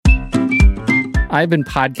I've been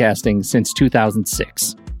podcasting since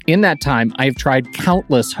 2006. In that time, I've tried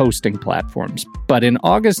countless hosting platforms, but in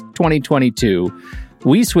August 2022,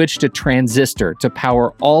 we switched to Transistor to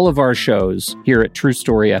power all of our shows here at True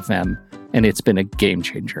Story FM, and it's been a game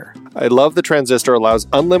changer. I love the Transistor allows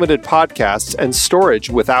unlimited podcasts and storage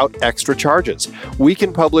without extra charges. We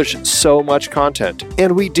can publish so much content,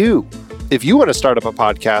 and we do. If you want to start up a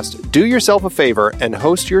podcast, do yourself a favor and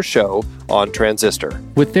host your show on Transistor.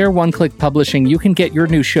 With their one-click publishing, you can get your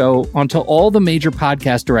new show onto all the major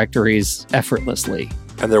podcast directories effortlessly.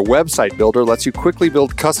 And their website builder lets you quickly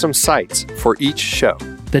build custom sites for each show.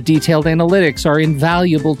 The detailed analytics are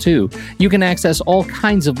invaluable too. You can access all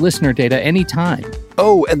kinds of listener data anytime.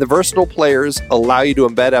 Oh, and the versatile players allow you to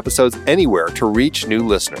embed episodes anywhere to reach new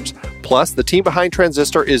listeners. Plus, the team behind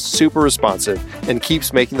Transistor is super responsive and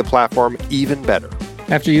keeps making the platform even better.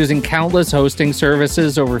 After using countless hosting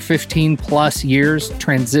services over 15 plus years,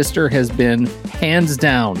 Transistor has been, hands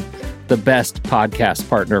down, the best podcast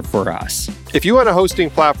partner for us. If you want a hosting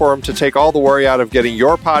platform to take all the worry out of getting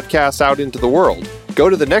your podcast out into the world, go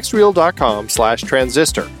to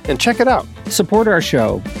thenextreel.com/transistor and check it out. Support our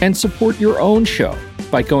show and support your own show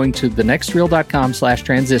by going to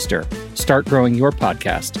thenextreel.com/transistor. Start growing your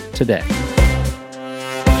podcast today.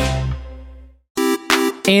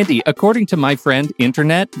 Andy, according to my friend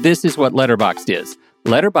Internet, this is what Letterboxd is.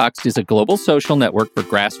 Letterboxd is a global social network for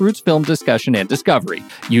grassroots film discussion and discovery.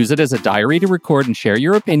 Use it as a diary to record and share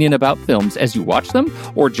your opinion about films as you watch them,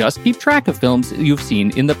 or just keep track of films you've seen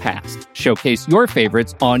in the past. Showcase your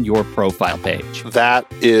favorites on your profile page. That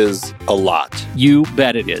is a lot. You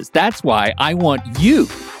bet it is. That's why I want you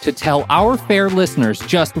to tell our fair listeners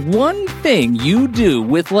just one thing you do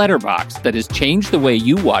with Letterboxd that has changed the way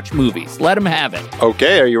you watch movies. Let them have it.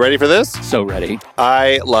 Okay, are you ready for this? So ready.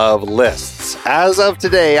 I love lists. As of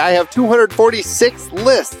today, I have 246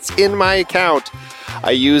 lists in my account.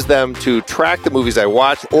 I use them to track the movies I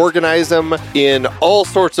watch, organize them in all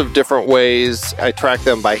sorts of different ways. I track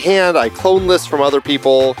them by hand. I clone lists from other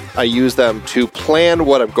people. I use them to plan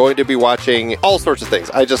what I'm going to be watching, all sorts of things.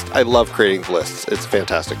 I love creating lists. It's a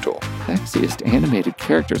fantastic tool. Sexiest animated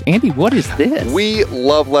characters. Andy, what is this? We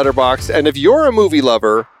love Letterboxd, and if you're a movie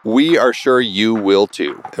lover, we are sure you will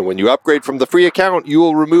too. And when you upgrade from the free account, you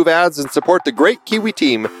will remove ads and support the great Kiwi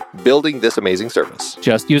team building this amazing service.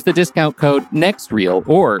 Just use the discount code NEXTREEL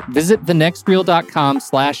or visit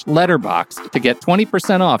thenextreel.com/letterboxd to get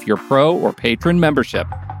 20% off your pro or patron membership.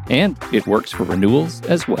 And it works for renewals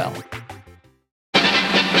as well.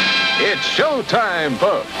 It's showtime,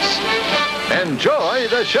 folks. Enjoy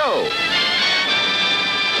the show.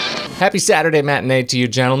 Happy Saturday matinee to you,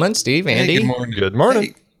 gentlemen. Steve, Andy. Hey, good morning. Good morning.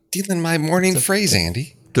 Hey, stealing my morning phrase,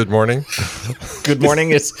 Andy. Good morning. Good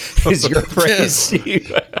morning is your phrase,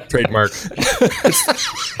 Steve. Trademark.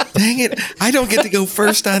 Dang it. I don't get to go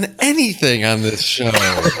first on anything on this show.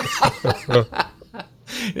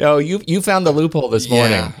 No, you found the loophole this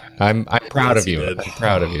morning. Yeah. I'm proud of you. I'm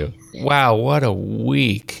proud of you. Wow, what a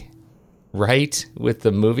week. Right? With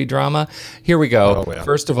the movie drama. Here we go. Oh, yeah.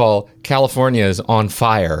 First of all, California is on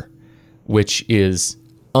fire, which is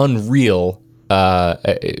unreal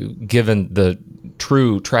given the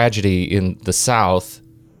true tragedy in the South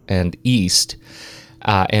and East.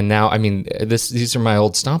 And now, I mean, these are my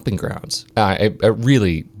old stomping grounds.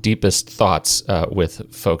 Really deepest thoughts with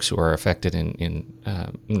folks who are affected in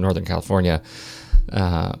Northern California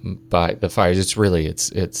by the fires. It's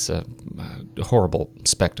a horrible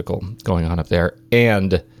spectacle going on up there.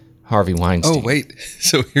 And Harvey Weinstein. Oh, wait.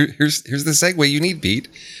 So here's the segue you need, Pete.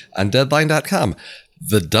 On Deadline.com,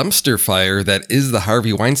 the dumpster fire that is the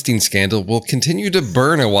Harvey Weinstein scandal will continue to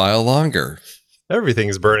burn a while longer.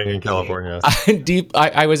 Everything's burning in California.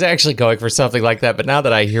 I was actually going for something like that, but now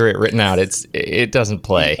that I hear it written out, it doesn't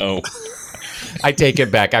play. Oh. I take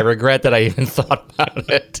it back. I regret that I even thought about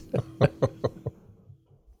it.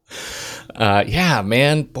 Yeah,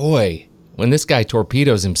 man, boy, when this guy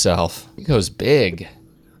torpedoes himself, he goes big.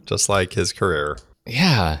 Just like his career.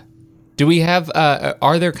 Yeah. Do we have,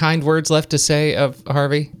 are there kind words left to say of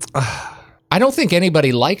Harvey? I don't think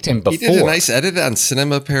anybody liked him before. He did a nice edit on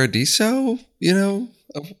Cinema Paradiso, a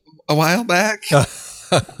while back.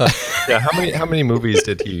 Yeah, how many movies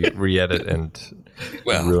did he re-edit and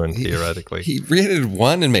ruin theoretically? He re-edited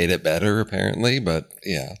one and made it better, apparently, but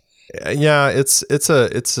yeah. Yeah, it's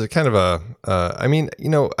a kind of a. I mean,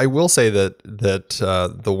 I will say that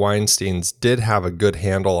the Weinsteins did have a good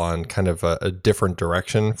handle on kind of a different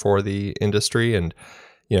direction for the industry, and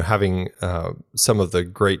having some of the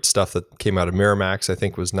great stuff that came out of Miramax, I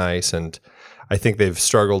think was nice, and I think they've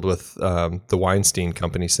struggled with the Weinstein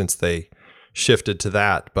Company since they shifted to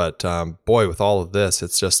that. But boy, with all of this,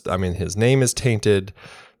 it's just, I mean, his name is tainted.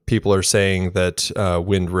 People are saying that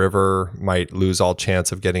Wind River might lose all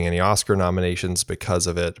chance of getting any Oscar nominations because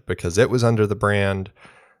of it, because it was under the brand.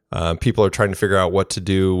 People are trying to figure out what to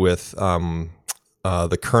do with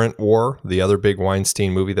The Current War, the other big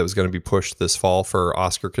Weinstein movie that was going to be pushed this fall for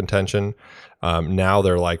Oscar contention. Now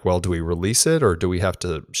they're like, well, do we release it, or do we have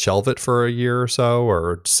to shelve it for a year or so,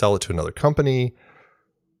 or sell it to another company?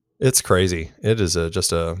 It's crazy. It is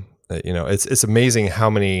it's amazing how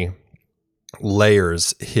many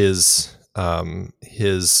layers his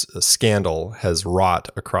scandal has wrought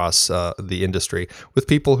across the industry with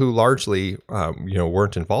people who largely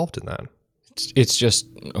weren't involved in that. It's just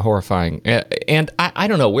horrifying. And I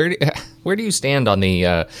don't know, where do you stand on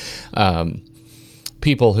the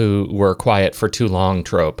people who were quiet for too long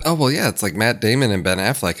trope? Oh, well, yeah, it's like Matt Damon and Ben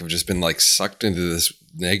Affleck have just been like sucked into this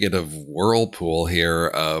negative whirlpool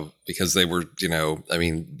here because they were,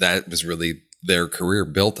 that was really their career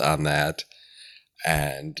built on that.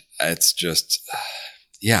 And it's just,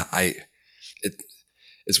 it's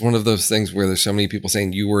one of those things where there's so many people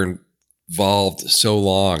saying you were involved so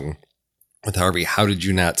long with Harvey. How did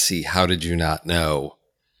you not see? How did you not know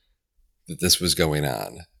that this was going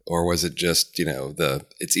on? Or was it just,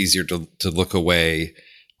 it's easier to look away,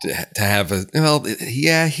 to have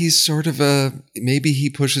he's sort of maybe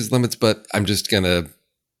he pushes limits, but I'm just going to,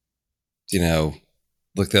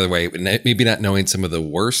 look the other way. Maybe not knowing some of the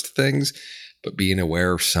worst things, but being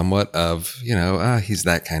aware somewhat of, he's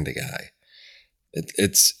that kind of guy.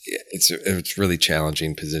 It's a really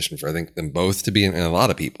challenging position for, I think, them both to be in, and a lot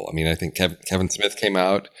of people. I mean, I think Kevin Smith came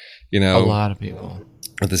out, a lot of people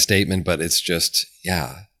with a statement, but it's just,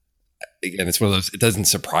 again, it's one of those, it doesn't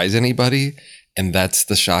surprise anybody. And that's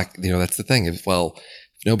the shock, that's the thing. If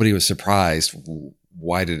nobody was surprised,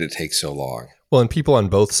 why did it take so long? Well, and people on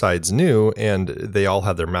both sides knew, and they all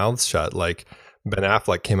had their mouths shut. Like Ben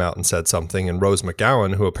Affleck came out and said something, and Rose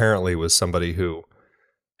McGowan, who apparently was somebody who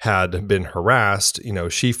had been harassed,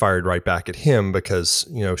 she fired right back at him because,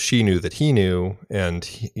 she knew that he knew. And,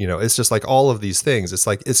 it's just like all of these things. It's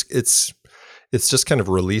like, it's just kind of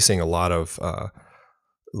releasing a lot of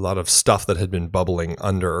stuff that had been bubbling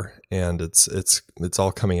under, and it's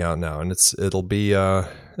all coming out now. And it'll be a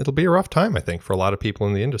rough time, I think, for a lot of people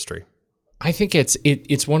in the industry. I think it's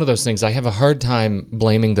one of those things. I have a hard time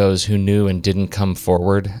blaming those who knew and didn't come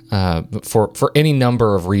forward for any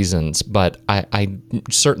number of reasons. But I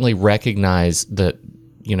certainly recognize that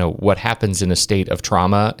what happens in a state of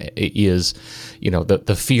trauma is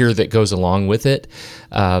the fear that goes along with it,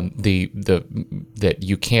 that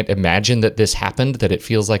you can't imagine that this happened, that it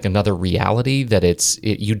feels like another reality, that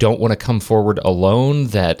you don't want to come forward alone,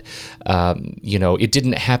 that it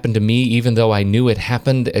didn't happen to me, even though I knew it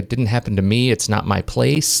happened. It didn't happen to me. It's not my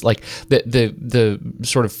place. Like the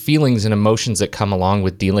sort of feelings and emotions that come along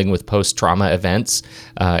with dealing with post-trauma events,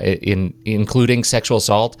 including sexual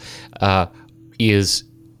assault, is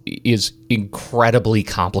incredibly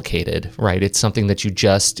complicated, right? It's something that you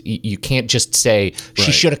can't just say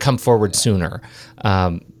she should have come forward sooner,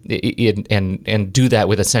 and do that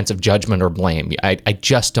with a sense of judgment or blame. I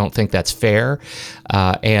just don't think that's fair.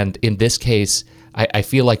 And in this case, I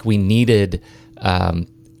feel like we needed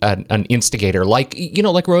an instigator like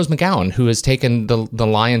Rose McGowan, who has taken the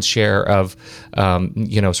lion's share of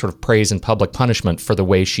sort of praise and public punishment for the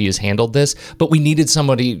way she has handled this. But we needed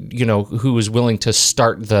somebody who was willing to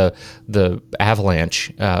start the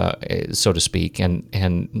avalanche, so to speak,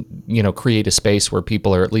 and create a space where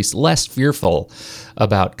people are at least less fearful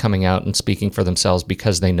about coming out and speaking for themselves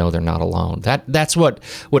because they know they're not alone. That's what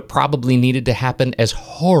probably needed to happen. As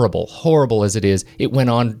horrible as it is, it went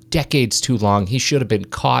on decades too long. He should have been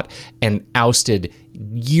caught and ousted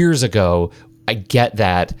years ago. I get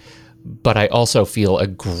that, but I also feel a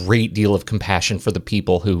great deal of compassion for the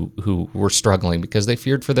people who were struggling because they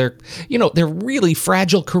feared for their really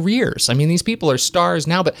fragile careers. I mean, these people are stars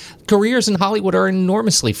now, but careers in Hollywood are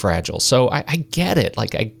enormously fragile. So I get it. I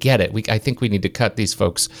get it. I think we need to cut these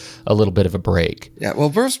folks a little bit of a break. Yeah. Well,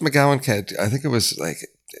 Rose McGowan, I think it was like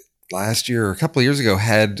last year or a couple of years ago,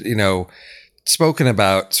 had, spoken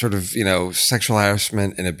about sort of, sexual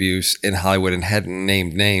harassment and abuse in Hollywood and hadn't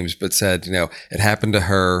named names, but said, it happened to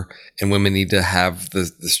her and women need to have the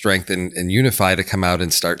strength and unify to come out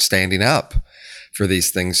and start standing up for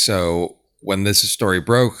these things. So when this story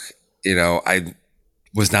broke, I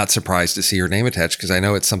was not surprised to see her name attached because I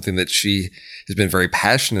know it's something that she has been very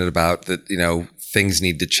passionate about, that, things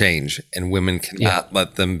need to change and women cannot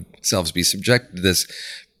let themselves be subjected to this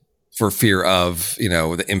for fear of,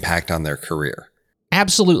 the impact on their career.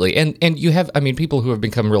 Absolutely. And you have, I mean, people who have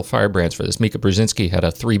become real firebrands for this. Mika Brzezinski had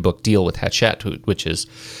a 3-book deal with Hachette, which is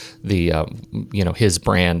the, his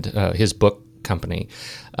brand, his book company.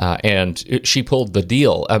 And she pulled the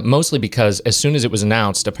deal, mostly because as soon as it was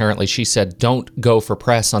announced, apparently she said, don't go for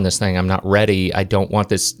press on this thing. I'm not ready. I don't want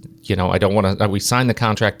this, I don't want to, we signed the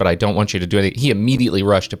contract, but I don't want you to do anything. He immediately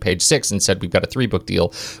rushed to Page Six and said, we've got a 3-book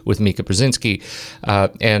deal with Mika Brzezinski.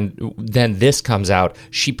 And then this comes out.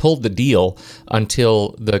 She pulled the deal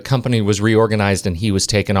until the company was reorganized and he was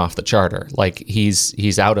taken off the charter. Like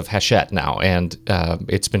he's out of Hachette now, and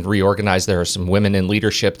it's been reorganized. There are some women in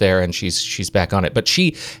leadership there, and she's back on it. But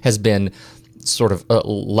she has been sort of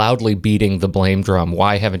loudly beating the blame drum.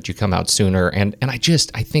 Why haven't you come out sooner? And I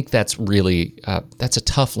think that's really that's a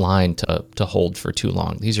tough line to hold for too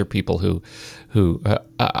long. These are people who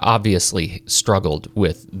obviously struggled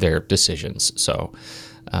with their decisions. So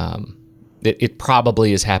it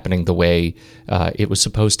probably is happening the way it was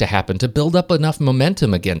supposed to happen to build up enough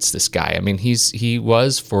momentum against this guy. I mean, he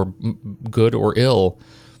was, for good or ill,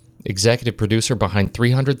 executive producer behind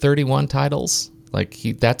 331 titles. Like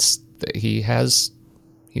he's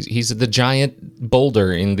the giant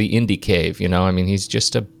boulder in the indie cave, I mean,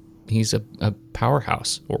 he's a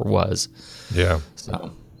powerhouse, or was. Yeah.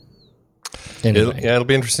 So anyway. It'll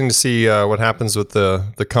be interesting to see what happens with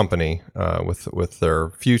the company, with their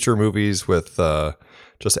future movies, with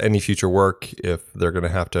just any future work, if they're going to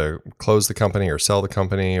have to close the company or sell the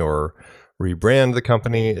company or rebrand the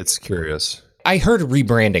company. It's curious. I heard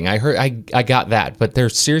rebranding. I got that, but they're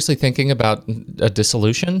seriously thinking about a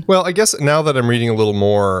dissolution. Well, I guess now that I'm reading a little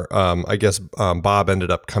more, Bob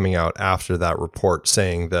ended up coming out after that report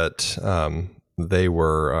saying that they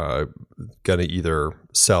were going to either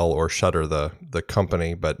sell or shutter the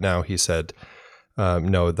company. But now he said,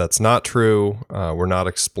 no, that's not true. We're not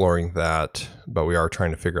exploring that, but we are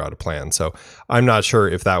trying to figure out a plan. So I'm not sure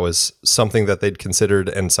if that was something that they'd considered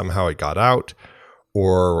and somehow it got out,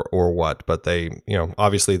 or what, but they,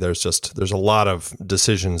 obviously there's a lot of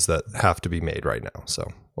decisions that have to be made right now. So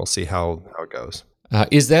we'll see how it goes.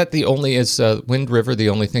 Is Wind River the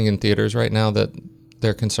only thing in theaters right now that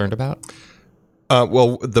they're concerned about?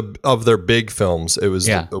 Well, of their big films, it was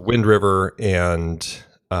Yeah. the Wind River and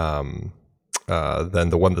then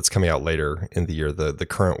the one that's coming out later in the year, the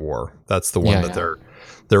Current War. That's the one that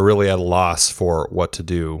they're really at a loss for what to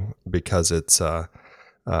do, because it's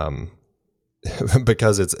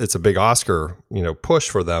because it's a big Oscar, push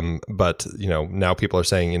for them. But, now people are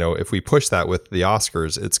saying, if we push that with the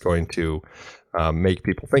Oscars, it's going to make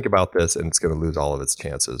people think about this, and it's going to lose all of its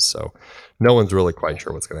chances. So no one's really quite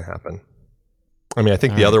sure what's going to happen. I mean, I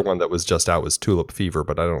think other one that was just out was Tulip Fever,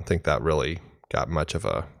 but I don't think that really got much of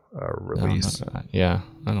a release. Yeah,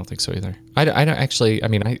 I don't think so either. I don't actually. I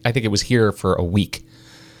mean, I think it was here for a week.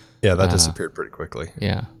 Yeah, that disappeared pretty quickly.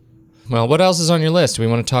 Yeah. Well, what else is on your list? Do we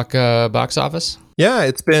want to talk box office? Yeah,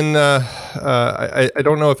 it's been, I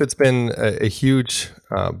don't know if it's been a huge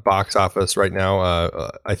box office right now.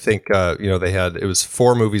 I think, it was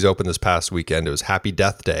 4 movies open this past weekend. It was Happy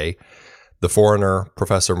Death Day, The Foreigner,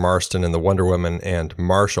 Professor Marston and the Wonder Woman, and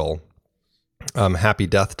Marshall. Happy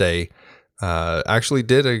Death Day actually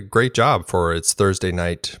did a great job for its Thursday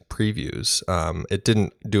night previews. It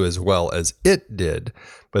didn't do as well as it did,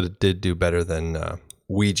 but it did do better than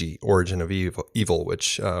Ouija, Origin of Evil,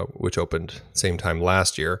 which opened same time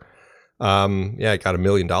last year. It got $1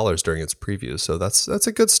 million during its previews, so that's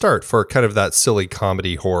a good start for kind of that silly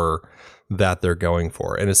comedy horror that they're going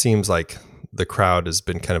for, and it seems like the crowd has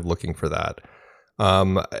been kind of looking for that.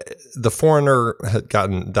 The Foreigner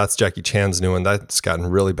that's Jackie Chan's new one, that's gotten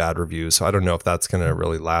really bad reviews, so I don't know if that's going to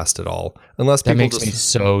really last at all. Unless people that makes me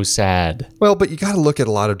so sad. Well, but you got to look at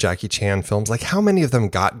a lot of Jackie Chan films. Like, how many of them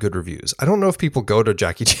got good reviews? I don't know if people go to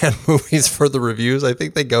Jackie Chan movies for the reviews. I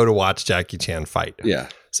think they go to watch Jackie Chan fight. Yeah.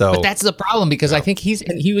 So, but that's the problem, because I think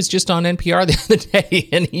he was just on NPR the other day,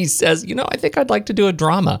 and he says, I think I'd like to do a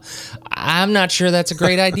drama. I'm not sure that's a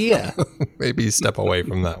great idea. Maybe step away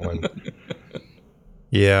from that one.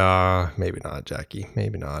 Yeah, maybe not, Jackie.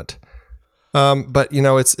 Maybe not. But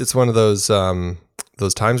it's one of those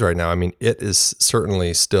times right now. I mean, it is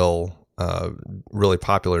certainly still really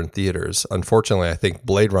popular in theaters. Unfortunately, I think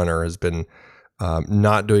Blade Runner has been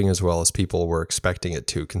not doing as well as people were expecting it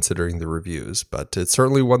to, considering the reviews. But it's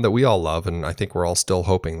certainly one that we all love, and I think we're all still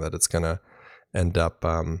hoping that it's going to end up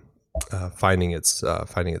finding its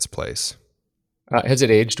place. Has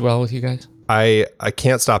it aged well with you guys? I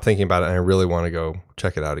can't stop thinking about it, and I really want to go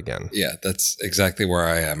check it out again. Yeah, that's exactly where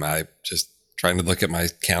I am. I just trying to look at my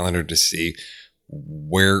calendar to see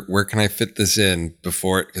where can I fit this in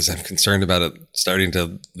before it, because I'm concerned about it starting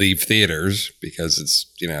to leave theaters, because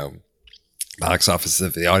it's box office.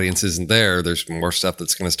 If the audience isn't there, there's more stuff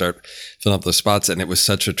that's going to start filling up those spots. And it was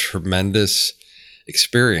such a tremendous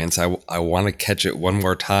experience. I want to catch it one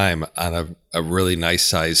more time on a really nice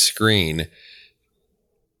size screen,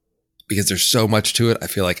 because there's so much to it. I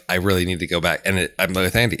feel like I really need to go back. And I'm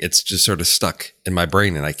with Andy, it's just sort of stuck in my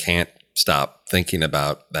brain, and I can't stop thinking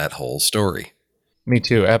about that whole story. Me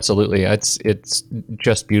too. Absolutely. It's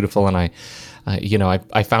just beautiful. And I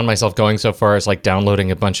found myself going so far as like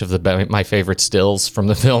downloading a bunch of my favorite stills from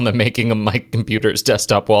the film and making them my computer's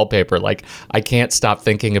desktop wallpaper. Like, I can't stop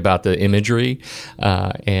thinking about the imagery.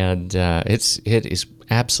 It is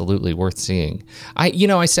absolutely worth seeing.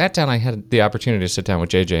 I sat down, I had the opportunity to sit down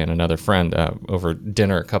with JJ and another friend over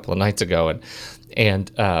dinner a couple of nights ago.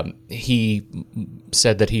 And he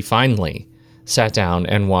said that he finally sat down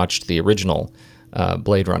and watched the original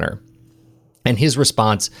Blade Runner. And his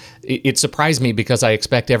response, it surprised me, because I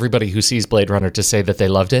expect everybody who sees Blade Runner to say that they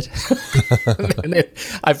loved it. And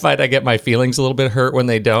I find I get my feelings a little bit hurt when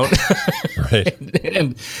they don't. Right.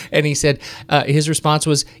 and he said, his response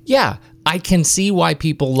was, yeah, I can see why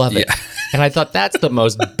people love it. Yeah. And I thought that's the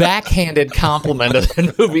most backhanded compliment of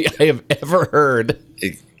the movie I have ever heard.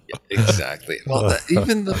 Exactly. Well,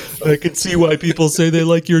 I can see why people say they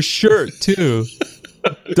like your shirt, too.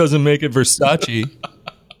 Doesn't make it Versace.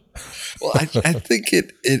 Well, I think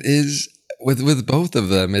it is with both of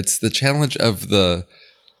them. It's the challenge of the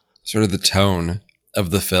sort of the tone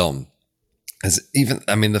of the film.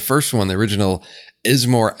 The first one, the original, is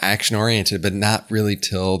more action oriented, but not really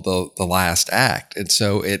till the last act. And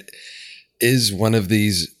so it is one of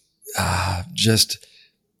these just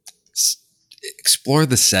explore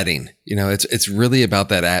the setting. It's really about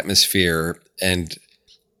that atmosphere, and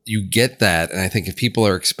you get that. And I think if people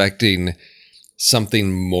are expecting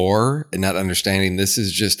something more and not understanding, this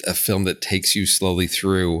is just a film that takes you slowly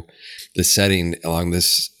through the setting along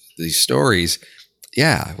these stories.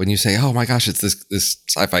 Yeah, when you say, "Oh my gosh, it's this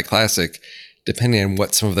sci-fi classic," depending on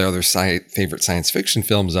what some of their other favorite science fiction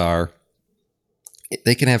films are,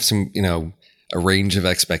 they can have some, a range of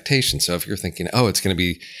expectations. So if you're thinking, "Oh, it's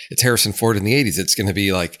Harrison Ford in the 80s, it's going to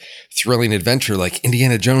be like thrilling adventure like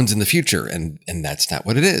Indiana Jones in the future," and that's not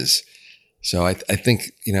what it is. So I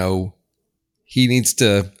think, he needs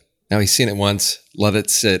to, now he's seen it once, let it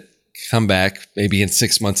sit, come back maybe in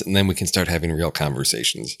 6 months, and then we can start having real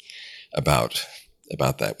conversations about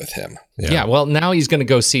that with him. Yeah, well, now he's going to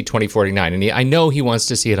go see 2049, and I know he wants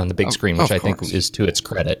to see it on the big screen, which I think is to its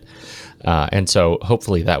credit. And so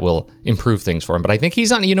hopefully that will improve things for him. But I think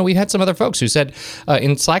he's on, we had some other folks who said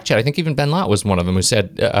in Slack chat, I think even Ben Lott was one of them, who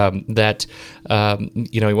said that,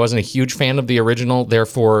 he wasn't a huge fan of the original.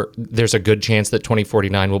 Therefore, there's a good chance that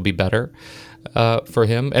 2049 will be better for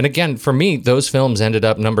him. And again, for me, those films ended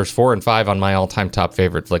up numbers 4 and 5 on my all-time top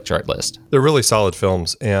favorite flick chart list. They're really solid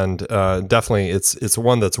films, and definitely it's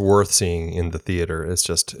one that's worth seeing in the theater.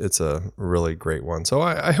 It's a really great one. So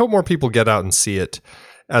I hope more people get out and see it.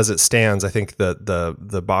 As it stands, I think that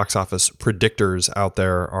the box office predictors out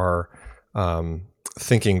there are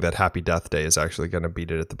thinking that Happy Death Day is actually going to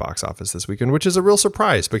beat it at the box office this weekend, which is a real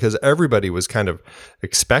surprise, because everybody was kind of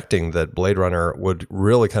expecting that Blade Runner would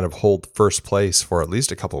really kind of hold first place for at least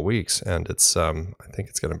a couple of weeks, and it's I think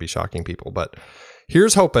it's going to be shocking people. But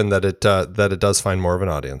here's hoping that it does find more of an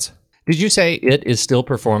audience. Did you say it is still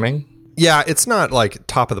performing? Yeah, it's not like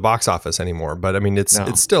top of the box office anymore, but I mean, it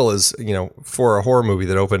still is, for a horror movie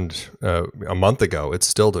that opened a month ago, it's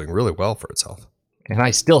still doing really well for itself. And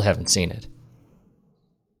I still haven't seen it.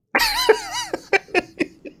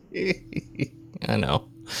 I know.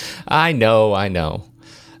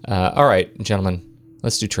 All right, gentlemen,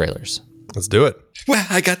 let's do trailers. Let's do it. Well,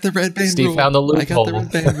 I got the red band Steve rule. found the loophole. I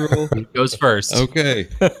got the red band rule. He goes first. Okay.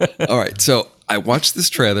 All right. So I watched this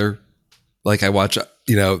trailer like I watch,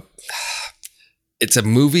 it's a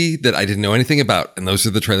movie that I didn't know anything about. And those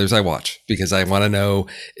are the trailers I watch because I want to know,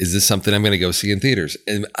 is this something I'm going to go see in theaters?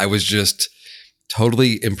 And I was just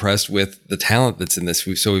totally impressed with the talent that's in this.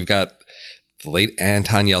 So we've got the late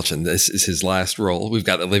Anton Yelchin. This is his last role. We've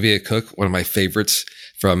got Olivia Cook, one of my favorites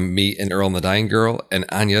from Me and Earl and the Dying Girl, and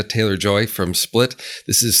Anya Taylor-Joy from Split.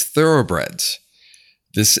 This is Thoroughbreds.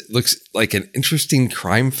 This looks like an interesting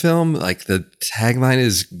crime film. Like the tagline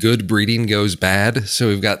is "Good breeding goes bad." So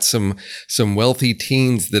we've got some wealthy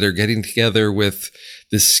teens that are getting together with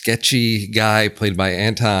this sketchy guy played by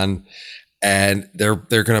Anton, and they're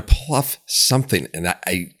going to pull off something. And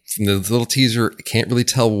I from the little teaser, I can't really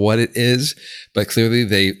tell what it is, but clearly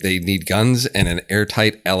they need guns and an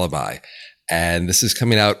airtight alibi. And this is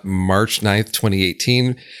coming out March 9th,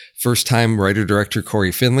 2018. First time writer-director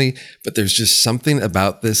Corey Finley. But there's just something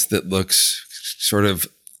about this that looks sort of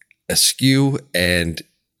askew and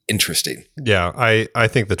interesting. Yeah, I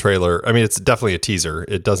think the trailer, I mean, it's definitely a teaser.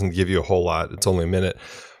 It doesn't give you a whole lot. It's only a minute.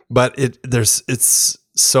 But it's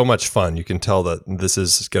so much fun. You can tell that this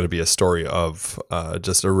is going to be a story of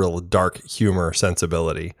just a real dark humor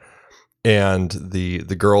sensibility. And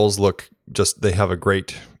the girls look they have a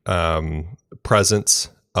great presence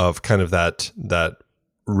of kind of that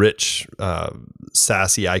rich,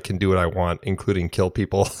 sassy, I can do what I want, including kill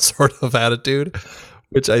people sort of attitude,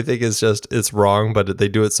 which I think is it's wrong, but they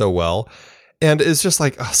do it so well. And it's just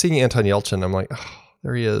like seeing Anton Yelchin, I'm like, oh,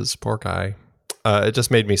 there he is, poor guy. It just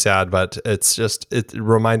made me sad, but it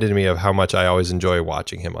reminded me of how much I always enjoy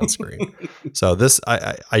watching him on screen. So this,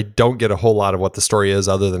 I don't get a whole lot of what the story is,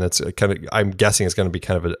 other than it's kind of, I'm guessing it's going to be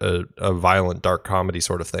kind of a violent, dark comedy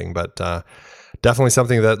sort of thing, but definitely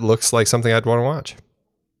something that looks like something I'd want to watch.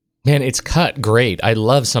 Man, it's cut great. I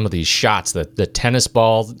love some of these shots. The tennis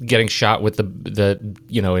ball getting shot with the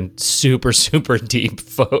in super super deep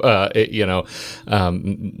blur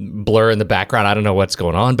in the background. I don't know what's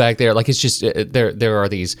going on back there. Like, it's just there are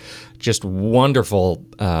these just wonderful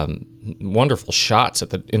shots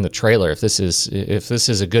in the trailer. If this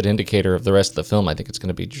is a good indicator of the rest of the film, I think it's going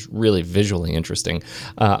to be just really visually interesting.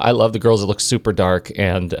 I love the girls. It looks super dark,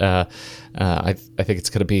 and I think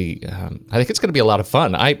it's going to be a lot of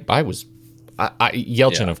fun.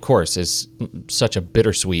 Yelchin, of course, is such a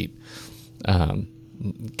bittersweet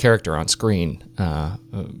character on screen.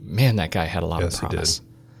 Man, that guy had a lot of promise. He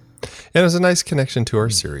did. And it was a nice connection to our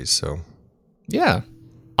series. So yeah,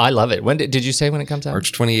 I love it. When did you say when it comes out?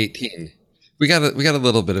 March 2018. We got a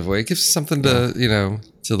little bit of way. It gives us something to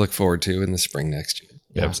look forward to in the spring next year.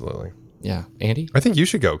 Yeah. Absolutely. Yeah, Andy? I think you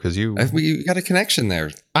should go because we got a connection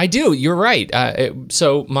there. I do. You're right.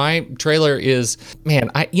 So my trailer is,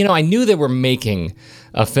 man, I knew they were making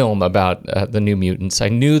a film about the New Mutants. I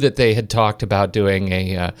knew that they had talked about doing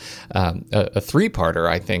a three-parter,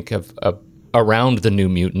 I think, of around the New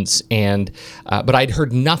Mutants, but I'd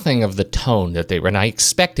heard nothing of the tone that they were, and I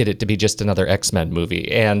expected it to be just another X-Men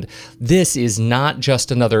movie, and this is not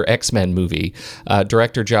just another X-Men movie.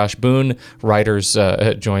 Director Josh Boone, writers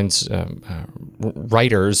joins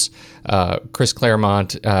writers Chris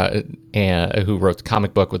Claremont, who wrote the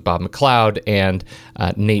comic book with Bob McLeod, and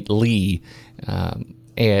Nate Lee,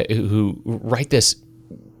 who write this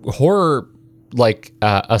horror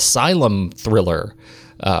asylum thriller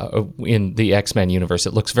in the X-Men universe.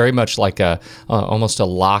 It looks very much like almost a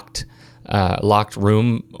locked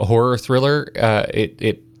room horror thriller.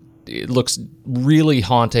 It looks really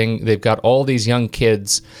haunting. They've got all these young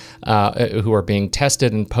kids who are being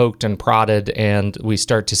tested and poked and prodded, and we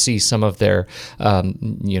start to see some of their,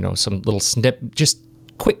 some little just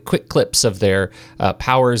quick clips of their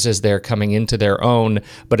powers as they're coming into their own,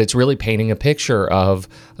 but it's really painting a picture of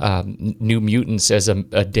New Mutants as a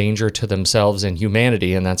danger to themselves and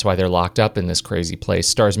humanity, and that's why they're locked up in this crazy place.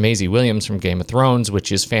 Stars Maisie Williams from Game of Thrones,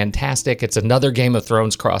 which is fantastic. It's another Game of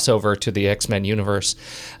Thrones crossover to the X-Men universe,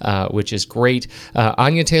 which is great.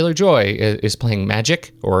 Anya Taylor-Joy is playing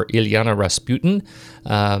Magic, or Ilyana Rasputin,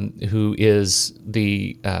 who is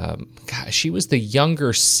she was the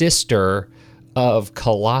younger sister of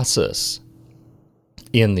Colossus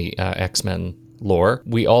in the X-Men lore.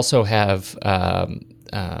 We also have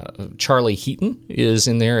Charlie Heaton is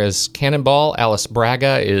in there as Cannonball. Alice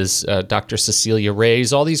Braga is Dr. Cecilia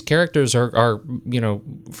Reyes. All these characters are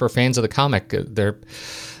for fans of the comic,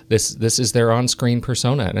 this is their on-screen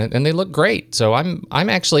persona, and they look great. So I'm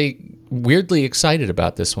actually weirdly excited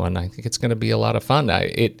about this one. I think it's going to be a lot of fun.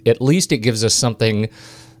 At least it gives us something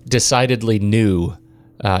decidedly new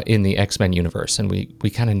in the X-Men universe, and we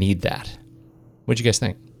kind of need that. What'd you guys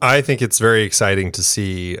think? I think it's very exciting to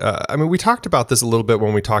see. We talked about this a little bit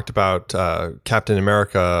when we talked about Captain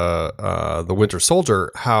America, the Winter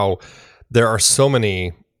Soldier, how there are so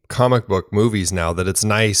many comic book movies now that it's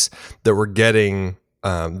nice that we're getting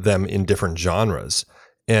them in different genres.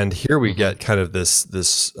 And here we get kind of this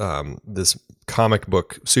comic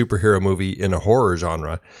book superhero movie in a horror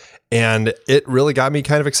genre. And it really got me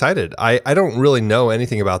kind of excited. I don't really know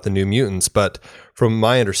anything about the New Mutants, but from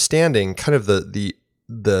my understanding, kind of the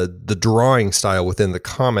drawing style within the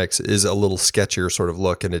comics is a little sketchier sort of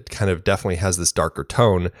look, and it kind of definitely has this darker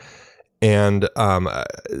tone. And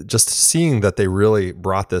just seeing that they really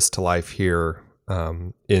brought this to life here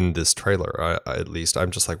in this trailer, at least,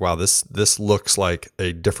 I'm just like, wow, this looks like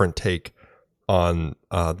a different take on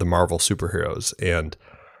the Marvel superheroes, and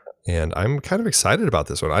I'm kind of excited about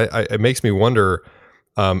this one. It makes me wonder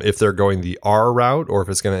if they're going the R route or if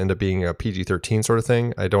it's going to end up being a PG-13 sort of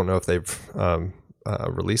thing. I don't know if they've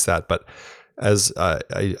released that, but as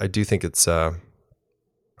I do think it's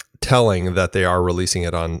telling that they are releasing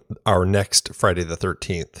it on our next Friday the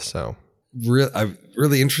 13th. So I'm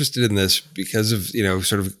really interested in this because of,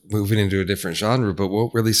 sort of moving into a different genre. But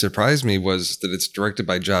what really surprised me was that it's directed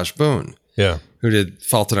by Josh Boone, who did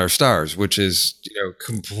Fault in Our Stars, which is,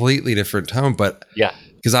 completely different tone. But Yeah.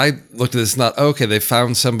 because I looked at this, not, okay, they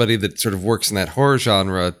found somebody that sort of works in that horror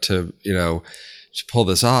genre to pull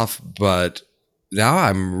this off. But now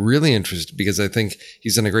I'm really interested because I think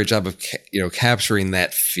he's done a great job of, capturing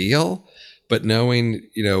that feel. But knowing,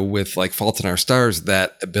 with like Fault in Our Stars,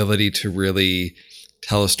 that ability to really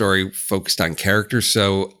tell a story focused on characters.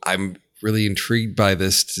 So I'm really intrigued by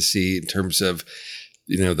this to see in terms of,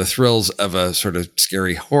 the thrills of a sort of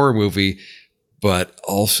scary horror movie, but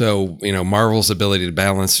also, Marvel's ability to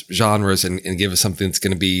balance genres and give us something that's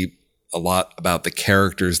going to be a lot about the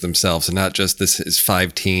characters themselves and not just this is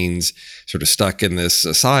 5 teens sort of stuck in this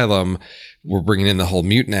asylum. We're bringing in the whole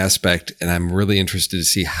mutant aspect, and I'm really interested to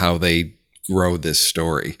see how they grow this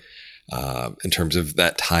story in terms of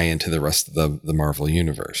that tie into the rest of the Marvel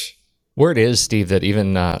universe. Word is, Steve, that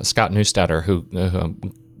even Scott Neustadter, who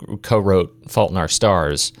co-wrote Fault in Our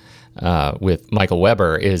Stars with Michael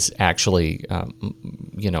Weber, is actually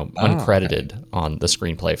uncredited on the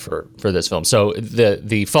screenplay for this film. So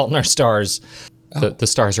the Fault in Our Stars, the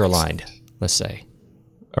stars are aligned, let's say,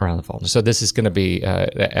 around the Fault. So this is going to be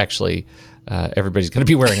everybody's going to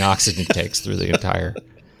be wearing oxygen tanks through the entire.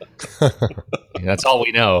 That's all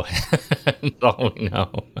we know. That's all we know.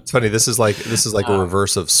 It's funny. This is like a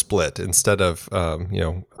reverse of Split. Instead of a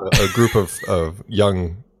group of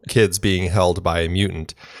young kids being held by a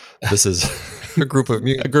mutant, this is a group of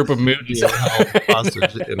mutants held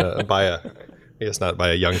hostage I guess not by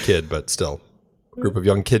a young kid, but still a group of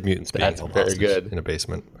young kid mutants being held hostage in a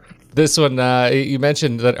basement. This one, you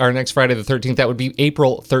mentioned that our next Friday the 13th, that would be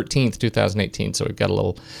April 13th, 2018. So we've got a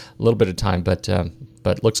little bit of time, but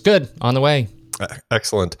looks good on the way.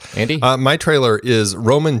 Excellent. Andy? My trailer is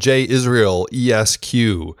Roman J. Israel, ESQ.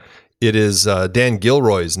 It is Dan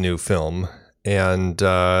Gilroy's new film, and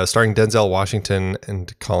starring Denzel Washington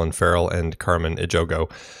and Colin Farrell and Carmen Ejogo.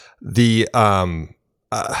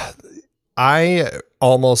 I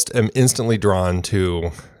almost am instantly drawn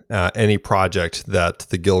to any project that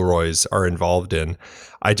the Gilroys are involved in.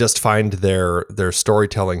 I just find their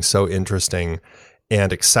storytelling so interesting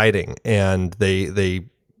and exciting, and they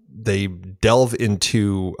delve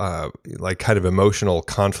into like kind of emotional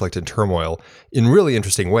conflict and turmoil in really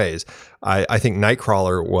interesting ways. I think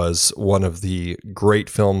Nightcrawler was one of the great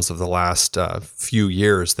films of the last few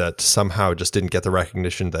years that somehow just didn't get the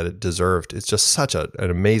recognition that it deserved. It's just such an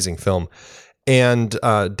amazing film. And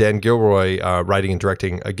Dan Gilroy writing and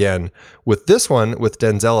directing again with this one with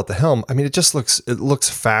Denzel at the helm. I mean, it looks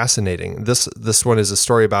fascinating. This one is a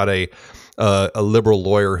story about a liberal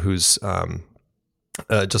lawyer who's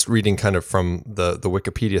just reading kind of from the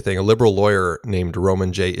Wikipedia thing. A liberal lawyer named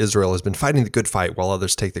Roman J. Israel has been fighting the good fight while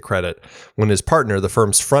others take the credit. When his partner, the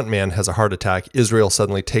firm's frontman, has a heart attack, Israel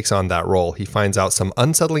suddenly takes on that role. He finds out some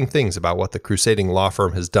unsettling things about what the crusading law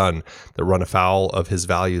firm has done that run afoul of his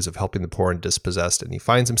values of helping the poor and dispossessed, and he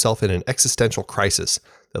finds himself in an existential crisis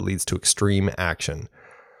that leads to extreme action.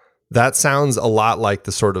 That sounds a lot like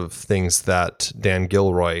the sort of things that Dan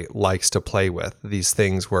Gilroy likes to play with. These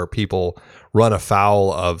things where people run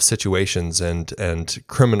afoul of situations and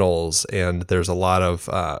criminals, and there's a lot of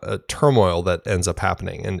turmoil that ends up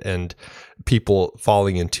happening, and people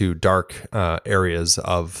falling into dark areas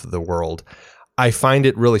of the world. I find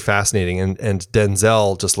it really fascinating, and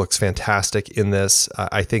Denzel just looks fantastic in this.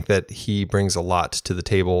 I think that he brings a lot to the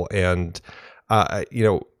table, and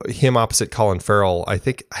him opposite Colin Farrell, I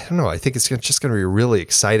think it's just going to be a really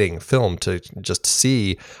exciting film to just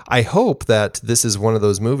see. I hope that this is one of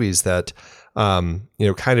those movies that,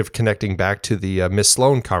 kind of connecting back to the Miss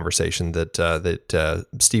Sloane conversation that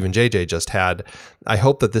Steve and JJ just had. I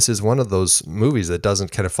hope that this is one of those movies that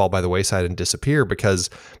doesn't kind of fall by the wayside and disappear because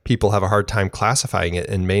people have a hard time classifying it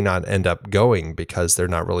and may not end up going because they're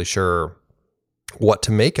not really sure what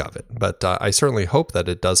to make of it. But I certainly hope that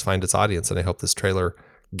it does find its audience, and I hope this trailer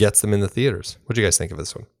gets them in the theaters. What do you guys think of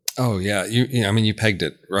this one? Oh yeah, you pegged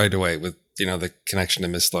it right away with the connection to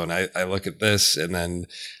Miss Sloane. I look at this and then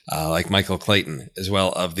like Michael Clayton as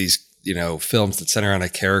well, of these films that center on a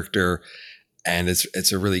character, and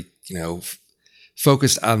it's a really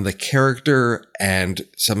focused on the character and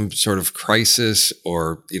some sort of crisis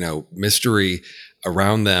or mystery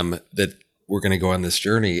around them that we're going to go on this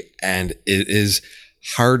journey. And it is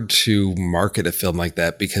hard to market a film like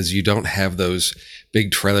that because you don't have those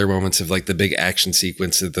big trailer moments of like the big action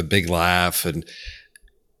sequence, the big laugh. And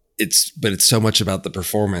it's so much about the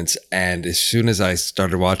performance. And as soon as I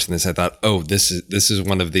started watching this, I thought, oh, this is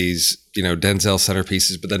one of these, Denzel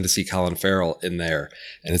centerpieces, but then to see Colin Farrell in there,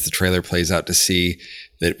 and as the trailer plays out, to see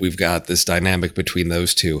that we've got this dynamic between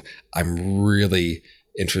those two, I'm really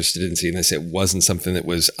interested in seeing this. It wasn't something that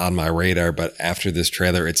was on my radar, but after this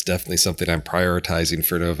trailer, it's definitely something I'm prioritizing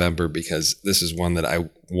for November, because this is one that I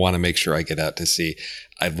want to make sure I get out to see.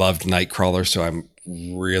 I loved Nightcrawler, so I'm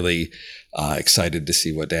really excited to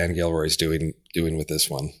see what Dan Gilroy's doing with this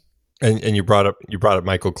one. And you brought up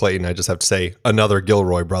Michael Clayton. I just have to say, another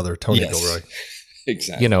Gilroy brother, Tony Gilroy.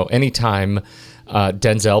 Exactly. Anytime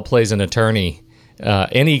Denzel plays an attorney,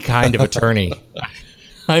 any kind of attorney,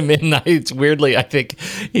 it's weirdly, I think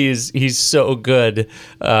he's so good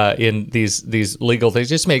in these legal things.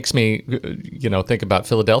 It just makes me, think about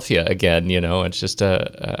Philadelphia again. It's just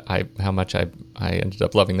how much I ended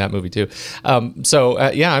up loving that movie too. I'm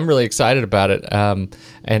really excited about it.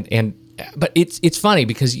 But it's funny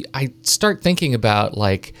because I start thinking about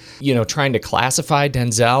trying to classify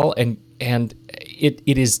Denzel, and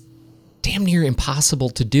it is damn near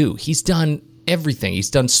impossible to do. He's done everything.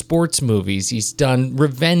 He's done sports movies. He's done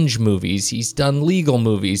revenge movies. He's done legal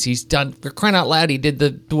movies. He's done, for crying out loud, he did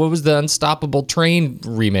what was the Unstoppable Train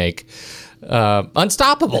remake?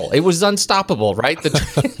 Unstoppable. It was Unstoppable, right?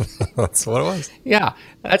 That's what it was. Yeah,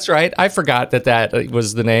 that's right. I forgot that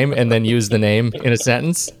was the name, and then used the name in a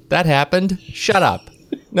sentence. That happened. Shut up.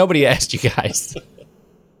 Nobody asked you guys.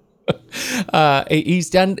 He's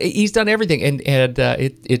done everything, and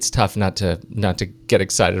it's tough not to get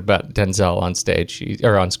excited about Denzel on stage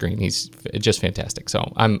or on screen. He's just fantastic.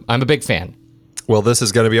 So I'm a big fan. Well, this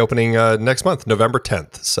is going to be opening next month, November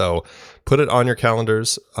 10th. So put it on your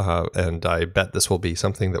calendars, and I bet this will be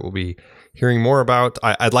something that we'll be hearing more about.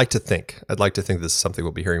 I'd like to think this is something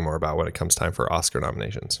we'll be hearing more about when it comes time for Oscar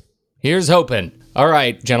nominations. Here's hoping. All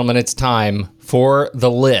right, gentlemen, it's time for the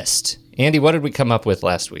list. Andy, what did we come up with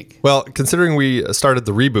last week? Well, considering we started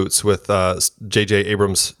the reboots with J.J.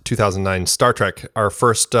 Abrams' 2009 Star Trek, our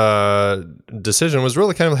first decision was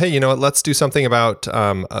really kind of, hey, you know what, let's do something about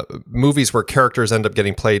movies where characters end up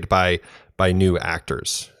getting played by new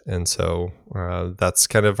actors. And so that's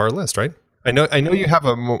kind of our list, right? I know you have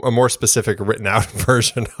a more specific written out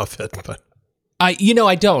version of it, but... I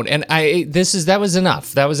don't, and that was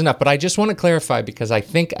enough. But I just want to clarify, because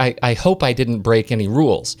I hope I didn't break any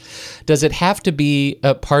rules. Does it have to be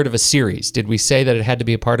a part of a series? Did we say that it had to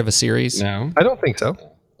be a part of a series? No, I don't think so.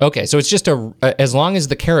 Okay, so it's just as long as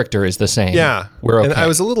the character is the same. Yeah, we're okay. And I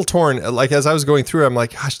was a little torn. Like, as I was going through, I'm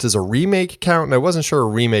like, gosh, does a remake count? And I wasn't sure a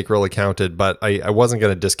remake really counted, but I wasn't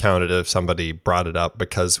going to discount it if somebody brought it up,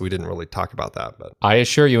 because we didn't really talk about that. But I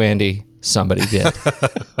assure you, Andy, somebody did.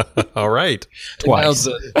 All right. Twice.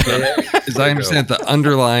 As I understand, the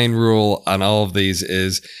underlying rule on all of these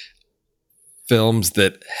is films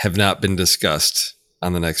that have not been discussed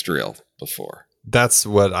on the next reel before. That's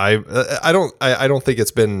what I don't think it's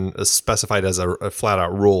been specified as a flat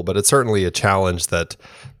out rule, but it's certainly a challenge that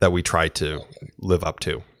we try to live up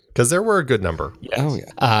to, because there were a good number. Yes. Oh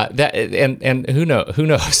yeah. That and who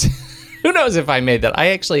knows who knows if I made that. I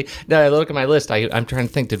actually, now I look at my list, I'm trying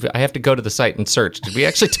to think, I have to go to the site and search. Did we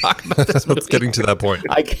actually talk about this movie? It's getting to that point.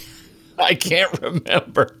 I can't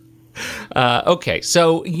remember. Okay,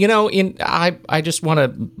 so I just want to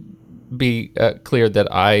be clear that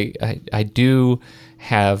I do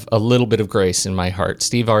have a little bit of grace in my heart.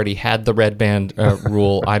 Steve already had the red band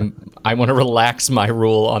rule. I want to relax my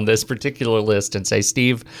rule on this particular list and say,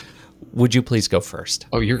 Steve, would you please go first?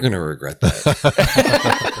 Oh, you're going to regret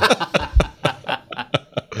that.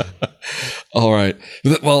 All right.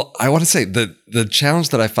 Well, I want to say the challenge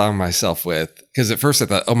that I found myself with, because at first I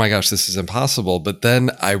thought, oh my gosh, this is impossible. But then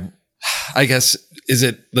I guess, is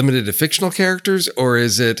it limited to fictional characters, or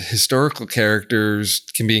is it historical characters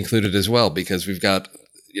can be included as well? Because we've got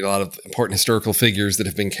a lot of important historical figures that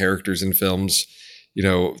have been characters in films,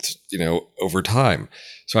 over time.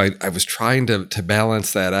 So I was trying to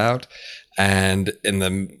balance that out. And in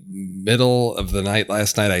the middle of the night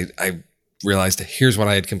last night, I realized here's what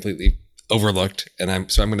I had completely overlooked. And I'm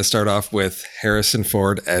going to start off with Harrison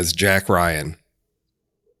Ford as Jack Ryan.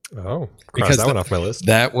 Oh, cross that one off my list.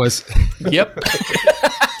 That was... Yep.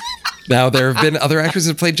 Now, there have been other actors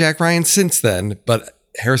that have played Jack Ryan since then, but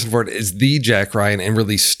Harrison Ford is the Jack Ryan and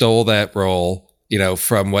really stole that role,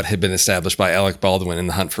 from what had been established by Alec Baldwin in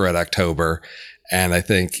The Hunt for Red October. And I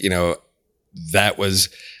think, that was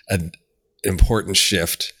an important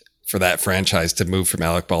shift for that franchise to move from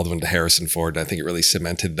Alec Baldwin to Harrison Ford. And I think it really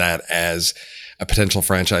cemented that as a potential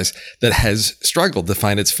franchise that has struggled to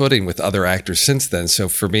find its footing with other actors since then. So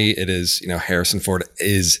for me, it is, Harrison Ford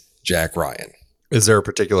is Jack Ryan. Is there a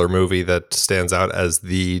particular movie that stands out as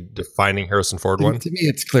the defining Harrison Ford one? To me,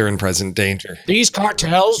 it's Clear and Present Danger. These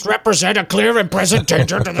cartels represent a clear and present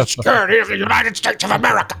danger to the security of the United States of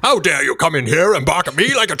America. How dare you come in here and bark at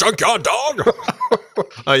me like a junkyard dog?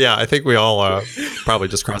 Yeah, I think we all probably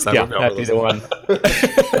just crossed that one. That'd be the one.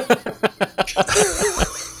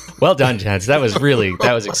 Well done, gents. That was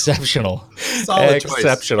exceptional. Solid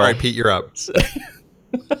exceptional. Choice. All right, Pete, you're up.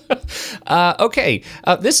 Okay,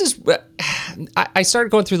 this is. I started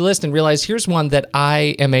going through the list and realized here's one that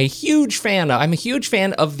I am a huge fan of. I'm a huge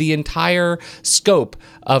fan of the entire scope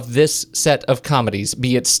of this set of comedies,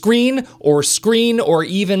 be it screen or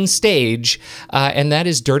even stage, and that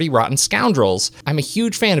is Dirty Rotten Scoundrels. I'm a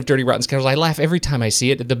huge fan of Dirty Rotten Scoundrels. I laugh every time I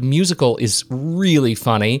see it. The musical is really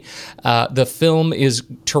funny. The film is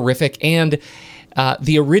terrific, and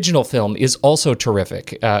the original film is also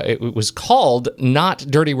terrific. It was called not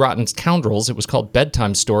Dirty Rotten Scoundrels. It was called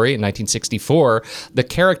Bedtime Story in 1964. The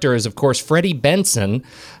character is, of course, Freddie Benson,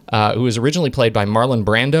 who was originally played by Marlon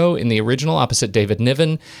Brando in the original opposite David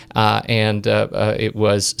Niven, and it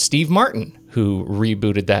was Steve Martin who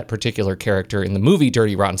rebooted that particular character in the movie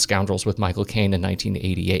Dirty Rotten Scoundrels with Michael Caine in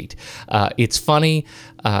 1988. It's funny.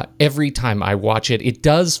 Every time I watch it, it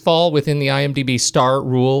does fall within the IMDb star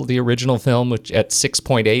rule, the original film, which at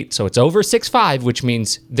 6.8, so it's over 6.5, which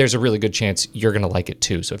means there's a really good chance you're going to like it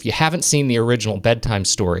too. So if you haven't seen the original Bedtime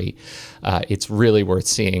Story, it's really worth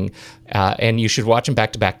seeing, and you should watch them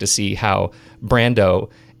back to back to see how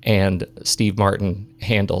Brando and Steve Martin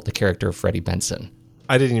handle the character of Freddie Benson.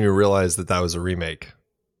 I didn't even realize that was a remake.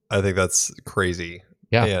 I think that's crazy.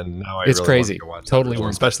 Yeah, and now it's really crazy. Want to go watch totally,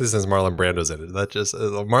 especially since Marlon Brando's in it. That just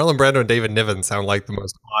Marlon Brando and David Niven sound like the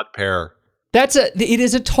most odd pair. It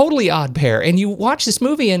is a totally odd pair, and you watch this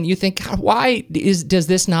movie and you think, why does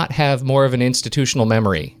this not have more of an institutional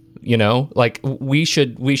memory? You know, like we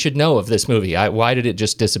should know of this movie. Why did it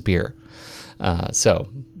just disappear? So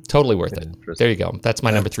totally worth it. There you go. That's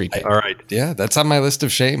my number 3 pick. All right. Yeah, that's on my list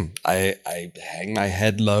of shame. I hang my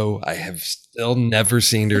head low. I have still never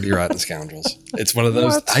seen Dirty Rotten Scoundrels. It's one of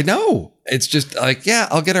those. What? I know. It's just like, yeah,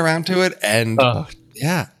 I'll get around to it. And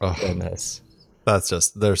yeah. Oh, goodness. That's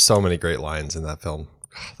just, there's so many great lines in that film.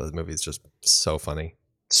 The movie is just so funny.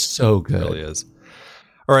 So good. It really is.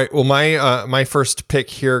 All right. Well, my first pick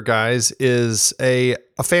here, guys, is a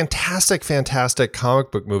fantastic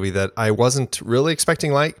comic book movie that I wasn't really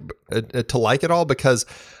expecting to like at all, because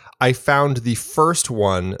I found the first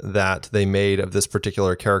one that they made of this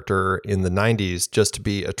particular character in the 90s just to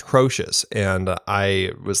be atrocious. And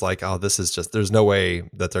I was like, oh, this is just, there's no way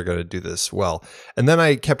that they're going to do this well. And then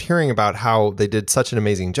I kept hearing about how they did such an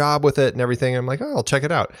amazing job with it and everything. I'm like, oh, I'll check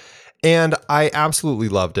it out. And I absolutely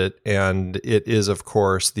loved it. And it is, of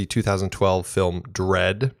course, the 2012 film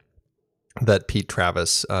Dread that Pete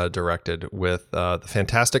Travis directed with the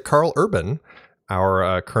fantastic Carl Urban,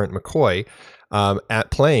 our current McCoy, at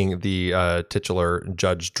playing the titular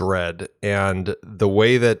Judge Dredd. And the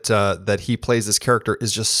way that he plays this character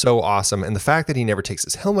is just so awesome. And the fact that he never takes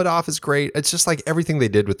his helmet off is great. It's just like everything they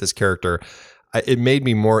did with this character. It made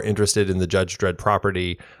me more interested in the Judge Dredd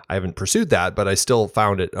property. I haven't pursued that, but I still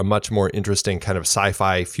found it a much more interesting kind of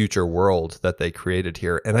sci-fi future world that they created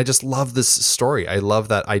here. And I just love this story. I love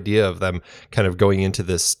that idea of them kind of going into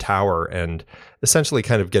this tower and essentially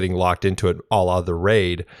kind of getting locked into it a la The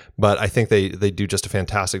Raid. But I think they do just a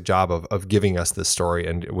fantastic job of giving us this story,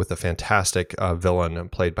 and with a fantastic villain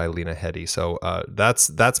played by Lena Headey. So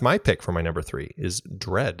that's my pick for my number 3 is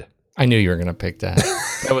Dread. I knew you were going to pick that.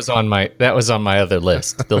 That was on my other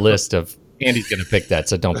list. The list of Andy's going to pick that,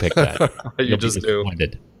 so don't pick that. You just knew.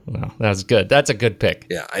 Well, that's good. That's a good pick.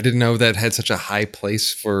 Yeah, I didn't know that had such a high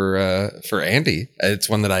place for Andy. It's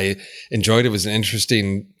one that I enjoyed. It was an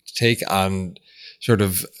interesting take on sort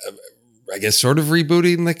of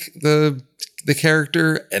rebooting the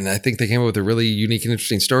character, and I think they came up with a really unique and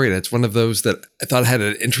interesting story. And it's one of those that I thought had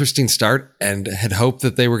an interesting start and had hoped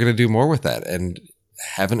that they were going to do more with that, and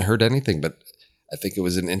haven't heard anything, but I think it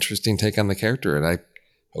was an interesting take on the character, and I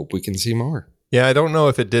hope we can see more. Yeah, I don't know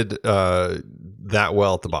if it did that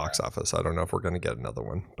well at the box office. I don't know if we're going to get another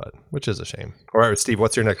one, but which is a shame. All right, Steve,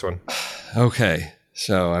 what's your next one? Okay,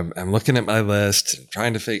 so I'm looking at my list,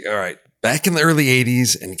 trying to figure. All right, back in the early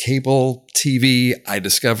 80s and cable TV, I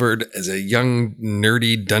discovered as a young,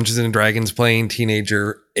 nerdy Dungeons and Dragons playing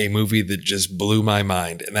teenager a movie that just blew my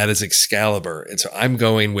mind, and that is Excalibur. And so I'm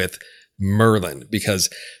going with Merlin,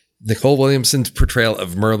 because Nicole Williamson's portrayal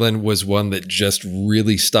of Merlin was one that just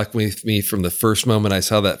really stuck with me from the first moment I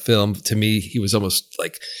saw that film. To me, he was almost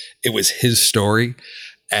like it was his story,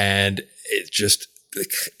 and it just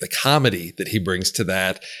the comedy that he brings to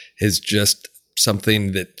that is just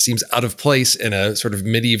something that seems out of place in a sort of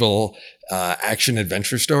medieval action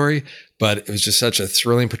adventure story. But it was just such a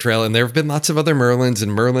thrilling portrayal. And there have been lots of other Merlins,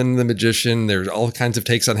 and Merlin the Magician. There's all kinds of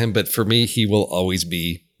takes on him. But for me, he will always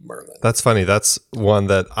be Merlin. That's funny. That's one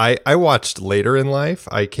that I watched later in life.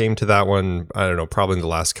 I came to that one, I don't know, probably in the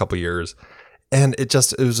last couple of years. And it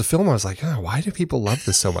was a film I was like, oh, why do people love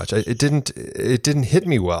this so much? It didn't hit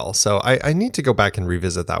me well. So I need to go back and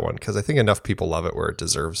revisit that one because I think enough people love it where it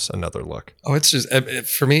deserves another look. Oh, it's just,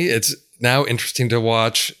 for me, it's now interesting to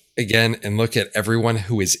watch again and look at everyone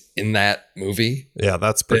who is in that movie. Yeah,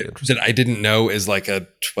 that's pretty interesting. That I didn't know is like a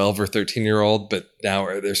 12 or 13-year-old, but now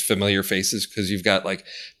there's familiar faces because you've got like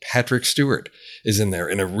Patrick Stewart is in there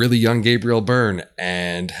and a really young Gabriel Byrne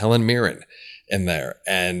and Helen Mirren in there.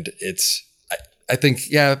 And I think,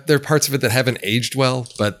 yeah, there are parts of it that haven't aged well,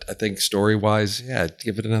 but I think story-wise, yeah,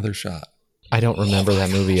 give it another shot. I don't remember that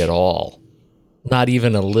movie at all. Not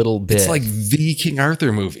even a little bit. It's like the King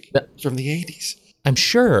Arthur movie from the 80s. I'm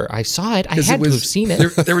sure I saw it. I had to have seen it.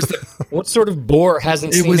 There was what sort of bore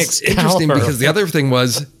hasn't seen was Excalibur? Interesting because the other thing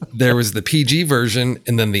was there was the PG version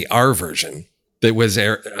and then the R version that was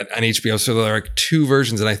on HBO. So there are like two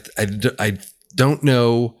versions, and I don't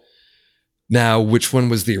know now which one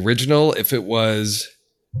was the original. If it was,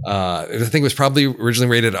 I think it was probably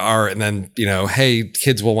originally rated R, and then, hey,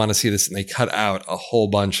 kids will want to see this, and they cut out a whole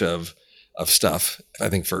bunch of stuff. I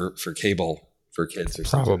think for cable for kids or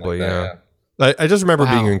something. Probably, like that. Yeah. I just remember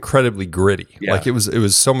being incredibly gritty. Yeah. Like it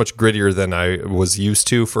was so much grittier than I was used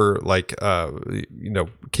to for like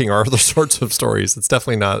King Arthur sorts of stories. It's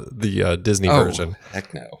definitely not the Disney version.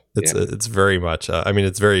 Heck no. It's very much.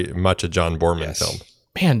 It's very much a John Boorman film.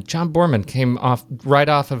 Man, John Boorman came right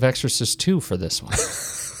off of Exorcist 2 for this one.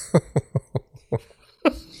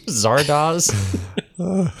 Zardoz.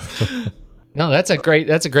 No, that's a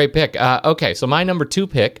great pick. Okay, so my number 2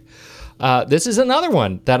 pick. This is another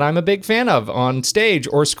one that I'm a big fan of on stage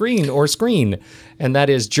or screen, and that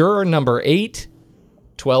is juror number 8,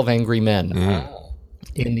 12 Angry Men.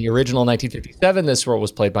 In the original 1957, this role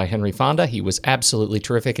was played by Henry Fonda. He was absolutely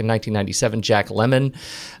terrific. In 1997, Jack Lemmon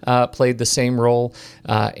played the same role.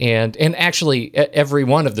 And actually, every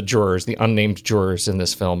one of the jurors, the unnamed jurors in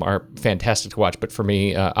this film, are fantastic to watch. But for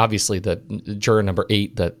me, obviously, the juror number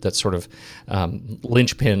 8, that sort of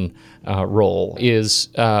linchpin role, is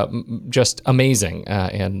just amazing.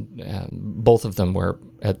 And both of them were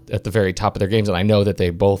at the very top of their games, and I know that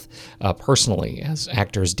they both personally, as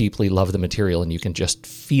actors, deeply love the material, and you can just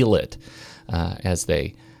feel it as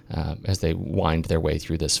they wind their way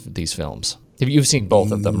through these films. You've seen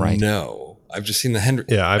both of them, right? No, I've just seen the Henry.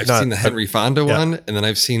 Yeah, I've seen the Henry Fonda one, and then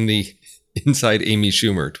I've seen the Inside Amy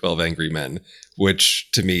Schumer 12 Angry Men,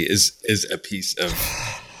 which to me is a piece of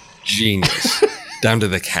genius, down to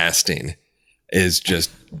the casting. Is just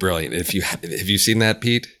brilliant. Have you seen that,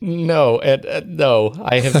 Pete? No, no,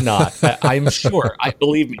 I have not. I'm sure.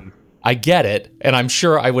 Believe me, I get it, and I'm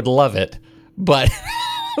sure I would love it. But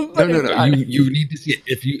no. You need to see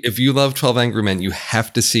it. If you love 12 Angry Men, you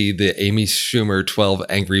have to see the Amy Schumer 12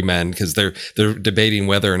 Angry Men, because they're debating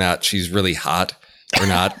whether or not she's really hot or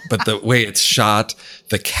not. But the way it's shot,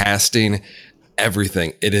 the casting,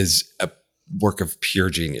 everything, it is a work of pure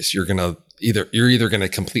genius. You're either going to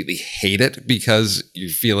completely hate it because you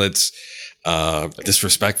feel it's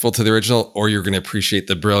disrespectful to the original, or you're going to appreciate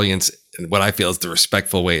the brilliance and what I feel is the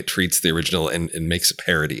respectful way it treats the original and makes a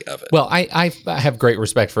parody of it. Well, I have great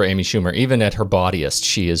respect for Amy Schumer. Even at her bawdiest,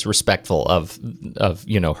 she is respectful of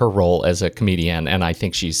her role as a comedian, and I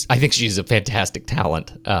think she's a fantastic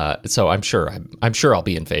talent. So I'm sure I'll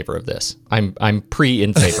be in favor of this. I'm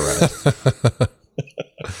in favor of it.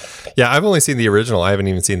 Yeah, I've only seen the original. I haven't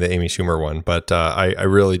even seen the Amy Schumer one, but I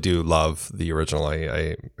really do love the original.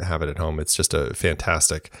 I have it at home. It's just a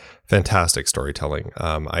fantastic storytelling.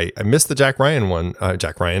 I missed the Jack Lemmon one.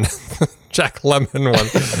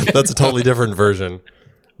 That's a totally different version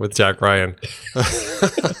with Jack Ryan.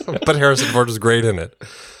 But Harrison Ford was great in it.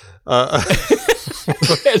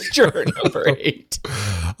 That's juror number 8.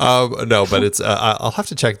 No, but it's I'll have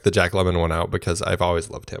to check the Jack Lemmon one out because I've always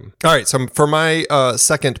loved him. All right, so for my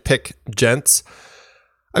second pick, gents,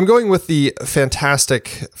 I'm going with the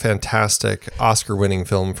fantastic Oscar-winning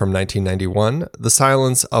film from 1991, The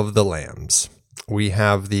Silence of the Lambs. We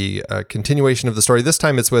have the continuation of the story. This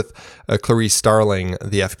time it's with Clarice Starling,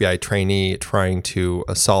 the FBI trainee, trying to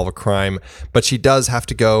solve a crime. But she does have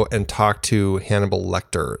to go and talk to Hannibal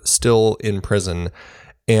Lecter, still in prison.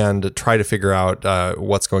 and try to figure out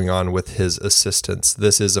what's going on with his assistants.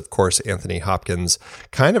 This is, of course, Anthony Hopkins,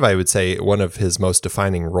 kind of, I would say, one of his most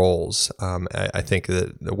defining roles. I think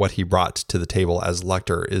that what he brought to the table as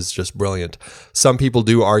Lecter is just brilliant. Some people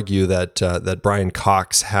do argue that Brian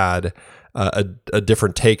Cox had a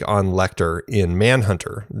different take on Lecter in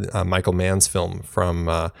Manhunter, Michael Mann's film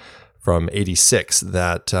from '86,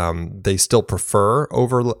 that they still prefer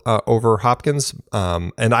over Hopkins.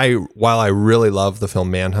 And while I really love the film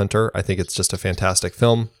Manhunter, I think it's just a fantastic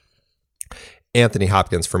film. Anthony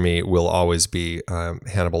Hopkins for me will always be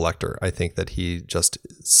Hannibal Lecter. I think that he just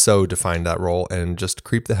so defined that role and just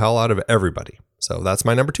creeped the hell out of everybody. So that's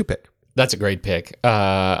my number 2 pick. That's a great pick.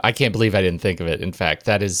 I can't believe I didn't think of it. In fact,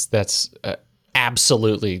 that's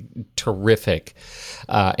absolutely terrific.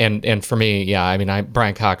 And for me, yeah, I mean,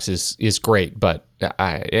 Brian Cox is great, but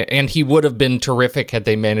and he would have been terrific had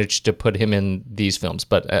they managed to put him in these films.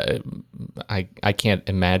 But I can't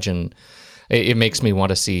imagine. It makes me want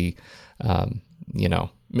to see,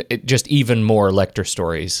 just even more Lecter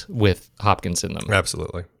stories with Hopkins in them.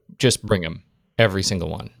 Absolutely, just bring them, every single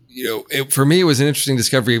one. For me, it was an interesting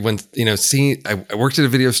discovery when, I worked at a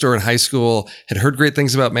video store in high school, had heard great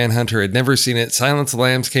things about Manhunter, had never seen it. Silence of the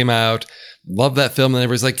Lambs came out, loved that film. And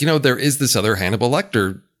everybody's like, there is this other Hannibal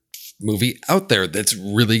Lecter movie out there that's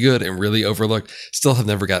really good and really overlooked. Still have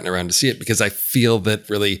never gotten around to see it because I feel that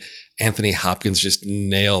really Anthony Hopkins just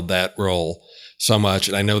nailed that role so much.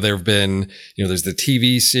 And I know there have been, there's the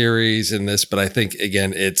TV series in this, but I think,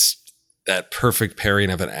 again, it's that perfect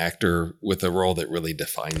pairing of an actor with a role that really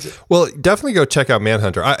defines it. Well, definitely go check out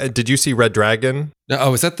Manhunter. Did you see Red Dragon? No,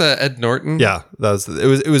 oh, is that the Ed Norton? Yeah,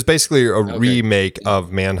 it was basically a remake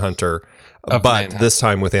of Manhunter, but this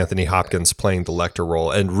time with Anthony Hopkins playing the Lecter role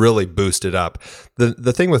and really boosted up.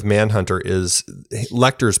 The thing with Manhunter is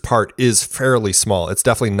Lecter's part is fairly small. It's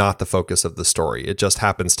definitely not the focus of the story. It just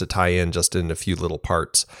happens to tie in just in a few little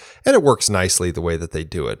parts, and it works nicely the way that they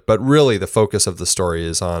do it. But really, the focus of the story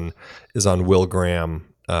is on Will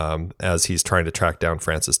Graham as he's trying to track down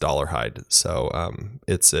Francis Dollarhide. So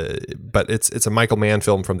it's a Michael Mann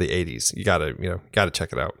film from the '80s. You gotta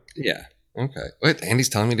check it out. Yeah. Okay. Wait, Andy's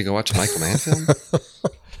telling me to go watch a Michael Mann film?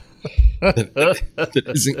 that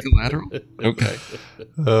isn't Collateral? Okay.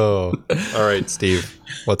 Oh. All right, Steve.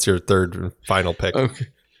 What's your third and final pick? Okay.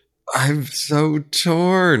 I'm so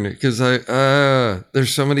torn because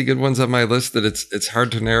there's so many good ones on my list that it's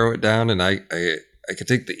hard to narrow it down, and I could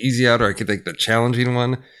take the easy out or I could take the challenging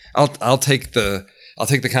one. I'll take the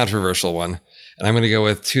controversial one, and I'm going to go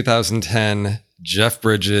with 2010 Jeff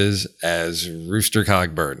Bridges as Rooster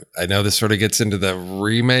Cogburn. I know this sort of gets into the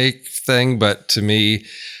remake thing, but to me,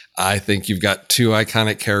 I think you've got two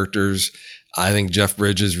iconic characters. I think Jeff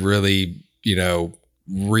Bridges really,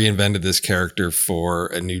 reinvented this character for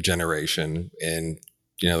a new generation in,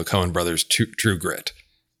 the Coen brothers' True Grit.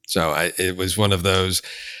 So it was one of those,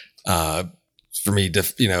 for me,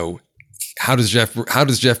 how does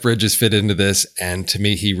Jeff Bridges fit into this? And to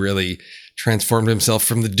me, he really transformed himself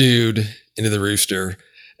from the dude into the rooster.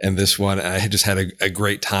 And this one, I just had a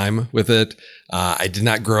great time with it. I did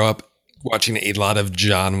not grow up watching a lot of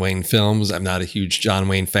John Wayne films. I'm not a huge John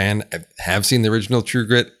Wayne fan. I have seen the original True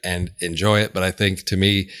Grit and enjoy it. But I think to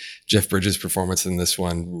me, Jeff Bridges' performance in this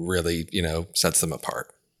one really, sets them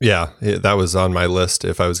apart. Yeah, that was on my list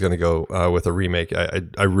if I was going to go with a remake.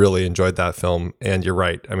 I really enjoyed that film. And you're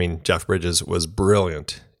right. I mean, Jeff Bridges was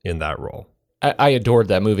brilliant in that role. I adored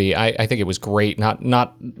that movie. I think it was great,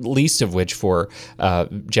 not least of which for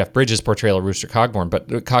Jeff Bridges' portrayal of Rooster Cogburn,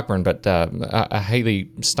 but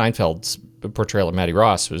Haley Steinfeld's portrayal of Maddie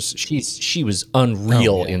Ross she was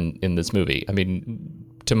unreal in this movie. I mean,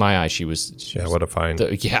 to my eye, she was what a find.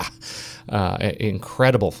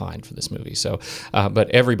 Incredible find for this movie. So, but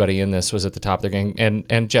everybody in this was at the top of their game,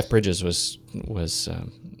 and Jeff Bridges was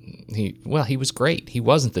he was great. He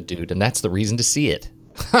wasn't the dude, and that's the reason to see it.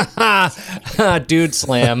 Dude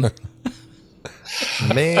slam.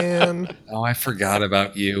 Man. Oh, I forgot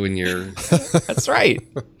about you and your... That's right.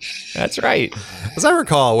 As I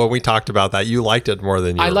recall, when we talked about that, you liked it more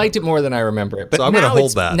than you... I liked it more than I remember it. But so I'm going to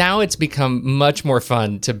hold that. Now it's become much more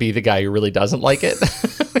fun to be the guy who really doesn't like it.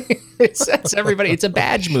 It's everybody. It's a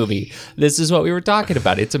badge movie. This is what we were talking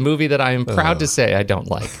about. It's a movie that I am proud to say I don't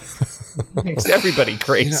like. Makes everybody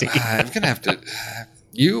crazy. I'm going to have to...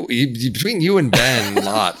 You between you and Ben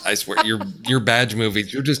Lott, I swear, your badge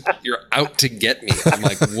movies, you're out to get me. I'm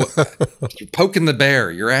like, what? You're poking the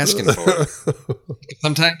bear. You're asking for it.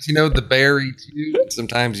 Sometimes, the bear eats you.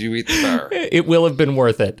 Sometimes you eat the bear. It will have been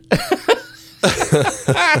worth it.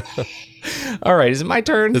 All right, is it my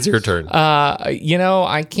turn? It's your turn.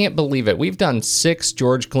 I can't believe it. We've done 6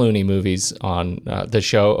 George Clooney movies on the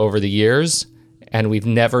show over the years, and we've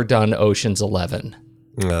never done Ocean's 11.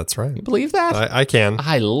 That's right. You believe that? I can.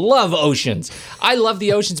 I love Oceans. I love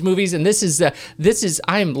the Oceans movies, and this is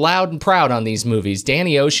I am loud and proud on these movies.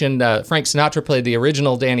 Danny Ocean, Frank Sinatra played the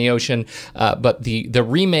original Danny Ocean, but the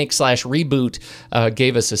remake / reboot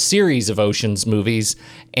gave us a series of Oceans movies,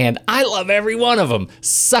 and I love every one of them.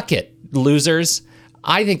 Suck it, losers.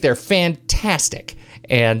 I think they're fantastic.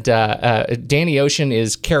 And Danny Ocean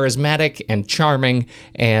is charismatic and charming,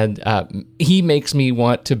 and he makes me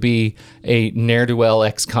want to be a ne'er-do-well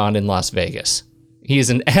ex-con in Las Vegas. He is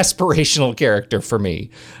an aspirational character for me,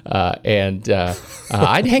 and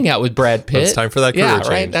I'd hang out with Brad Pitt. It's time for that career change.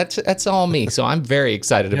 Right? That's all me. So I'm very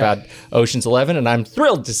excited about Ocean's 11, and I'm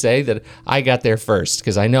thrilled to say that I got there first,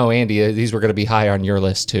 because I know, Andy, these were going to be high on your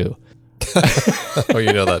list too. Oh,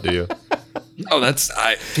 you know that, do you? Oh,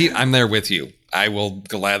 Pete, I'm there with you. I will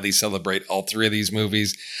gladly celebrate all 3 of these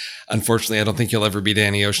movies. Unfortunately, I don't think you'll ever be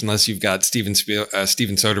Danny Ocean unless you've got Steven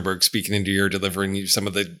Soderbergh speaking into your ear, delivering you some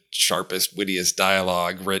of the sharpest, wittiest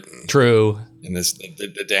dialogue written. True. In this,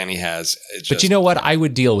 that Danny has. But you know what? I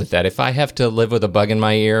would deal with that. If I have to live with a bug in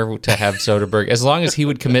my ear to have Soderbergh, as long as he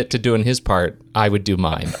would commit to doing his part, I would do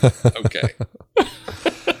mine. Okay.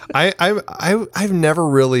 I've never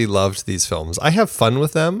really loved these films. I have fun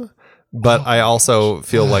with them, but I also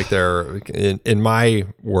feel like they're in my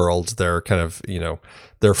world, they're kind of,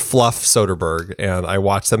 they're fluff Soderbergh, and I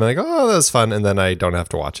watch them and I go, oh, that was fun, and then I don't have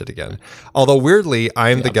to watch it again. Although weirdly,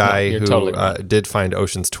 I'm the guy who totally did find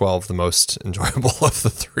Ocean's 12 the most enjoyable of the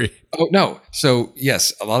 3. Oh, no. So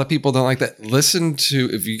yes, a lot of people don't like that. Listen to,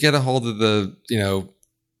 if you get a hold of the,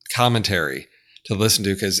 commentary to listen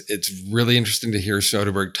to, because it's really interesting to hear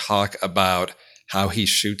Soderbergh talk about how he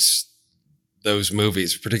shoots those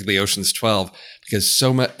movies, particularly Ocean's 12, because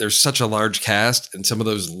there's such a large cast, and some of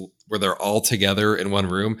those where they're all together in one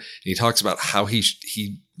room. And he talks about how he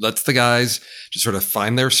lets the guys just sort of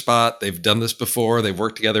find their spot. They've done this before. They've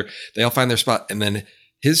worked together. They all find their spot. And then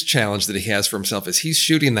his challenge that he has for himself is he's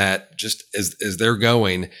shooting that just as they're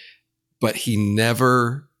going, but he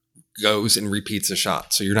never goes and repeats a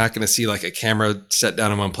shot. So you're not going to see like a camera set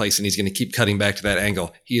down in one place and he's going to keep cutting back to that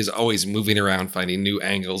angle. He is always moving around, finding new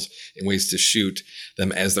angles and ways to shoot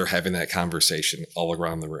them as they're having that conversation all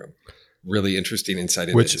around the room. Really interesting insight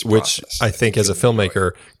into his process. Which I think as a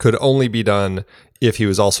filmmaker could only be done if he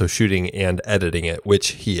was also shooting and editing it,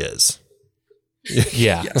 which he is.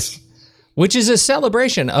 Yeah. Yes. Which is a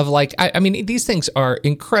celebration of I mean, these things are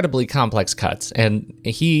incredibly complex cuts, and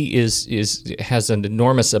he has an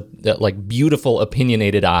enormous, beautiful,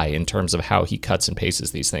 opinionated eye in terms of how he cuts and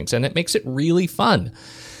paces these things, and it makes it really fun.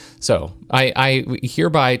 So I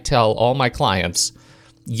hereby tell all my clients,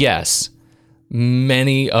 yes,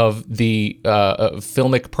 many of the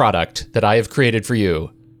filmic product that I have created for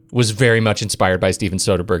you was very much inspired by Steven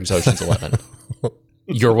Soderbergh's Ocean's 11.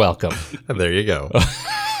 You're welcome. There you go.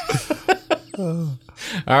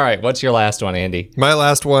 All right, what's your last one, Andy? My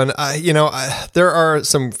last one, there are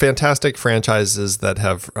some fantastic franchises that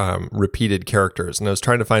have repeated characters, and I was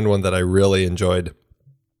trying to find one that I really enjoyed.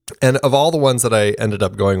 And of all the ones that I ended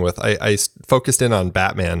up going with, I focused in on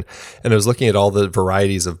Batman, and I was looking at all the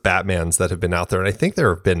varieties of Batmans that have been out there, and I think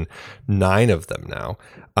there have been 9 of them now.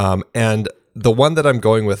 And the one that I'm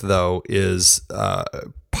going with, though, is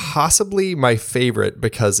possibly my favorite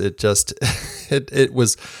because it just it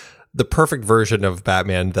was the perfect version of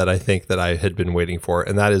Batman that I think that I had been waiting for,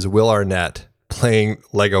 and that is Will Arnett playing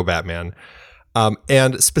Lego Batman.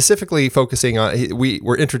 And specifically focusing on, we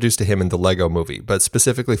were introduced to him in the Lego movie, but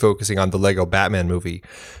specifically focusing on the Lego Batman movie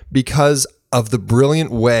because of the brilliant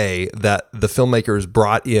way that the filmmakers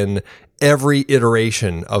brought in every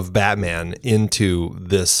iteration of Batman into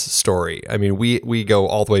this story. I mean, we go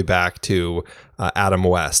all the way back to Adam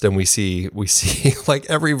West, and we see like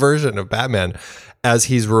every version of Batman as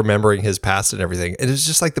he's remembering his past and everything. It is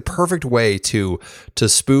just like the perfect way to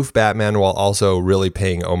spoof Batman while also really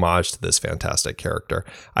paying homage to this fantastic character.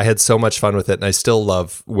 I had so much fun with it, and I still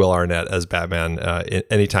love Will Arnett as Batman.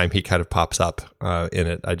 Anytime he kind of pops up in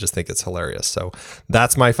it, I just think it's hilarious. So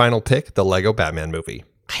that's my final pick, the Lego Batman movie.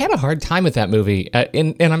 I had a hard time with that movie,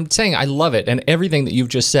 and I'm saying I love it, and everything that you've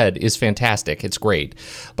just said is fantastic. It's great.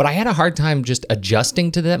 But I had a hard time just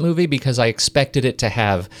adjusting to that movie because I expected it to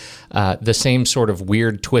have the same sort of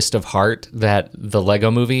weird twist of heart that the Lego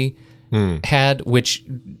movie had, which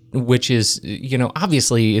is,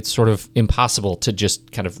 obviously it's sort of impossible to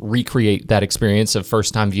just kind of recreate that experience of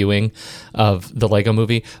first-time viewing of the Lego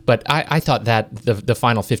movie. But I thought that the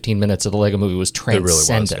final 15 minutes of the Lego movie was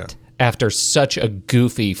transcendent. It really was, yeah. after such a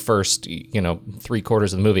goofy first, 3/4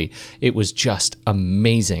 of the movie. It was just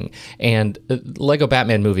amazing. And Lego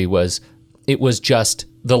Batman movie was just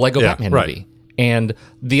the Lego Batman movie. And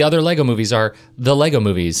the other Lego movies are the Lego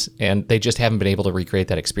movies, and they just haven't been able to recreate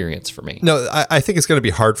that experience for me. No, I think it's going to be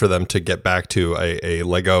hard for them to get back to a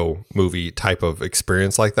Lego movie type of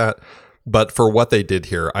experience like that. But for what they did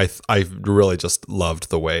here, I really just loved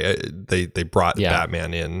the way they brought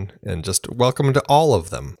Batman in and just welcomed all of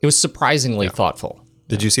them. It was surprisingly thoughtful.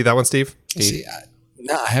 Did you see that one, Steve? See,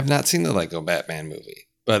 no, I have not seen the Lego Batman movie,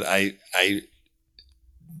 but I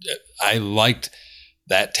liked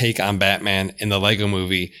that take on Batman in the Lego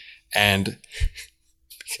movie, and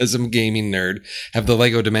because I'm a gaming nerd, have the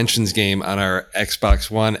Lego Dimensions game on our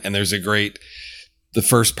Xbox One, and there's the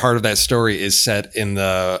first part of that story is set in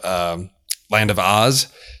the Land of Oz,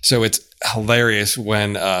 so it's hilarious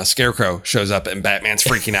when Scarecrow shows up and Batman's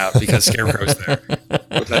freaking out because Scarecrow's there,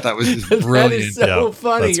 which I thought was just brilliant. That is so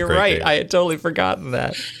funny. You're right. Game. I had totally forgotten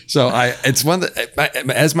that. So it's one that,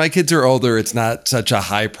 as my kids are older, it's not such a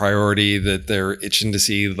high priority that they're itching to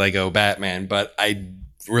see Lego Batman, but I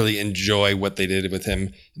really enjoy what they did with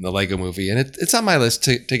him in the Lego movie, and it's on my list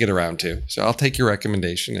to get around to. So I'll take your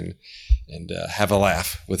recommendation and have a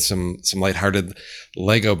laugh with some lighthearted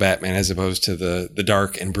Lego Batman as opposed to the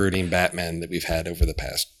dark and brooding Batman that we've had over the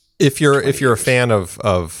past. If you're a fan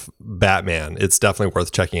of Batman, it's definitely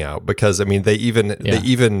worth checking out because I mean they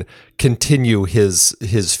even continue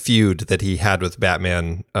his feud that he had with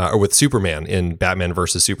Batman or with Superman in Batman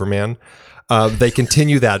versus Superman. They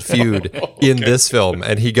continue that feud in this film,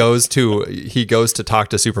 and he goes to talk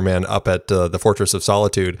to Superman up at the Fortress of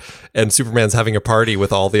Solitude, and Superman's having a party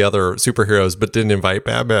with all the other superheroes, but didn't invite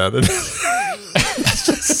Batman. It's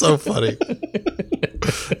just so funny.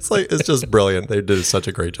 It's just brilliant. They did such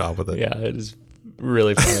a great job with it. Yeah, it is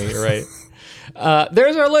really funny. You're right.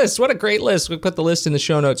 There's our list. What a great list. We put the list in the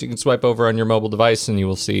show notes. You can swipe over on your mobile device and you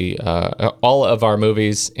will see all of our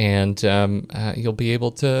movies, and you'll be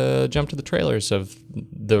able to jump to the trailers of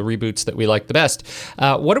the reboots that we like the best.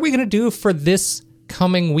 What are we going to do for this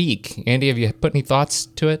coming week? Andy, have you put any thoughts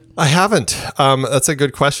to it? I haven't. That's a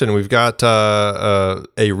good question. We've got a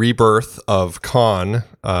rebirth of Khan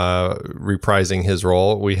reprising his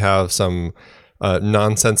role. We have some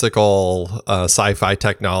nonsensical sci-fi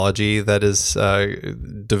technology that is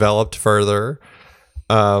developed further.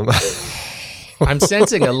 I'm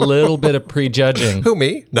sensing a little bit of prejudging. Who,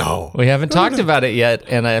 me? No. We haven't talked about it yet,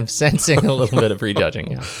 and I'm sensing a little bit of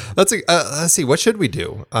prejudging. Yeah. Let's see. What should we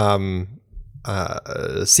do?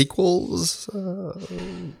 Sequels?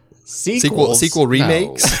 Sequel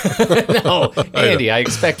remakes? No, Andy, I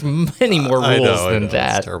expect many more rules than that.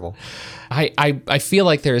 That's terrible. I feel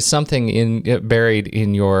like there is something buried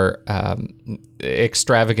in your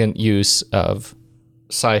extravagant use of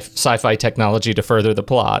sci-fi technology to further the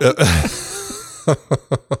plot.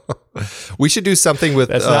 We should do something with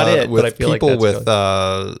that's not it, with but I feel people like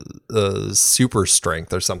with super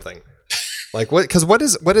strength or something. Like what? Because what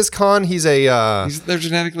is Khan? They're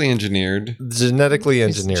genetically engineered. Genetically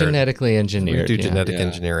engineered. Genetically engineered. We do genetic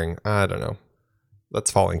engineering. I don't know.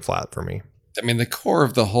 That's falling flat for me. I mean, the core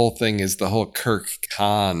of the whole thing is the whole Kirk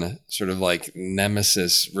Khan sort of like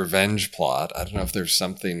nemesis revenge plot. I don't know if there's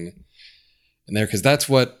something in there because that's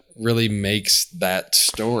what really makes that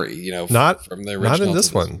story, not from the original. Not in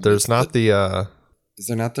this one. There's not the. Is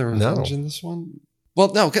there not the revenge in this one?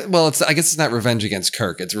 Well, no. Well, I guess it's not revenge against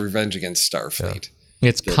Kirk. It's revenge against Starfleet. Yeah.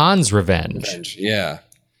 It's Khan's revenge. Yeah.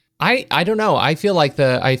 I don't know. I feel like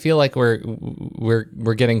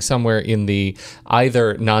we're getting somewhere in the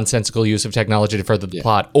either nonsensical use of technology to further the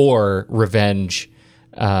plot or revenge,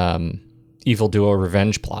 evil duo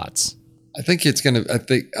revenge plots. I think it's gonna. I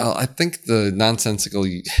think the nonsensical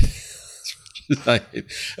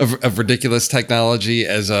of ridiculous technology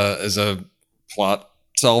as a plot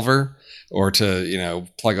solver or to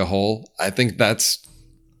plug a hole. I think that's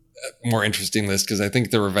a more interesting list because I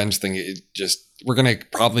think the revenge thing we're going to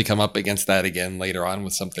probably come up against that again later on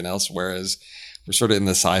with something else, whereas we're sort of in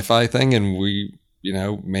the sci-fi thing and we,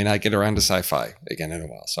 may not get around to sci-fi again in a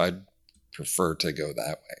while. So I'd prefer to go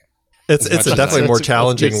that way. It's a definitely more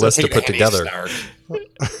challenging list to put together.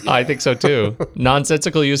 I think so too.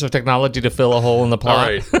 Nonsensical use of technology to fill a hole in the plot. All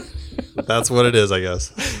right. That's what it is, I guess.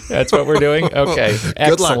 That's what we're doing? Okay. Excellent.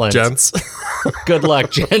 Good luck, gents. Good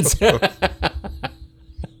luck, gents.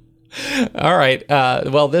 All right.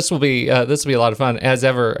 Well, this will be a lot of fun as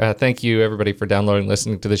ever. Thank you, everybody, for downloading, and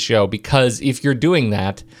listening to the show. Because if you're doing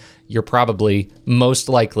that, you're probably most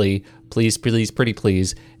likely, please, pretty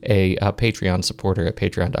please, a Patreon supporter at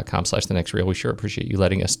patreon.com/thenextreel. We sure appreciate you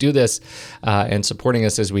letting us do this and supporting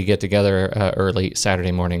us as we get together early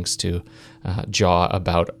Saturday mornings to jaw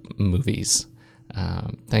about movies.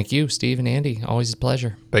 Thank you, Steve and Andy. Always a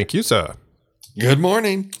pleasure. Thank you, sir. Good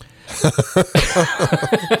morning.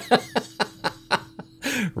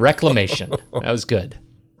 Reclamation. That was good.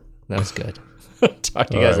 Talk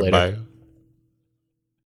to you guys later. Bye.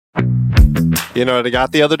 You know what I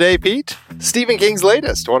got the other day, Pete? Stephen King's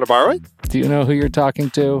latest. Want to borrow it? Do you know who you're talking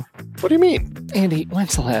to? What do you mean? Andy,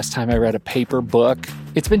 when's the last time I read a paper book?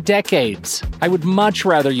 It's been decades. I would much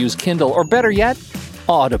rather use Kindle, or better yet,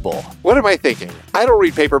 Audible. What am I thinking? I don't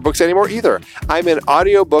read paper books anymore either. I'm an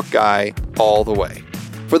audiobook guy all the way.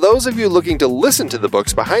 For those of you looking to listen to the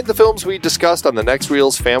books behind the films we discussed on the Next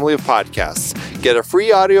Reel's family of podcasts, get a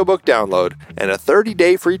free audiobook download and a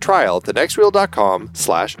 30-day free trial at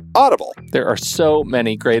thenextreel.com/audible. There are so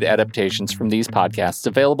many great adaptations from these podcasts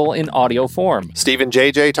available in audio form. Steve and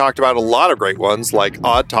JJ talked about a lot of great ones like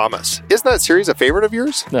Odd Thomas. Isn't that series a favorite of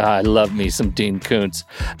yours? I love me some Dean Koontz.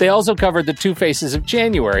 They also covered The Two Faces of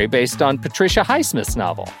January based on Patricia Highsmith's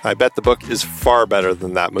novel. I bet the book is far better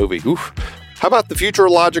than that movie. Oof. How about The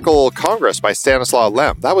Futurological Congress by Stanislaw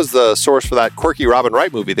Lem? That was the source for that quirky Robin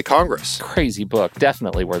Wright movie, The Congress. Crazy book.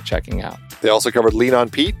 Definitely worth checking out. They also covered Lean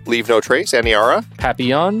on Pete, Leave No Trace, Aniara.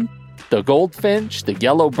 Papillon, The Goldfinch, The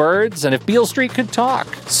Yellow Birds, and If Beale Street Could Talk.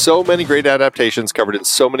 So many great adaptations covered in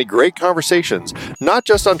so many great conversations, not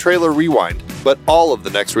just on Trailer Rewind, but all of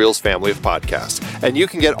the Next Reel's family of podcasts. And you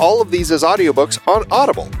can get all of these as audiobooks on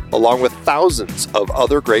Audible, along with thousands of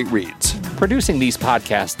other great reads. Producing these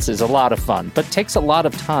podcasts is a lot of fun, but takes a lot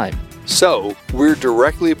of time. So, we're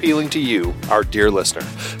directly appealing to you, our dear listener.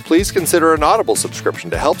 Please consider an Audible subscription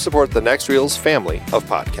to help support the Next Reel's family of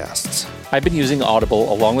podcasts. I've been using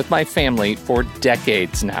Audible along with my family for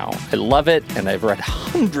decades now. I love it, and I've read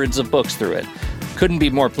hundreds of books through it. Couldn't be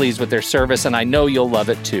more pleased with their service, and I know you'll love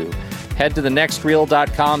it too. Head to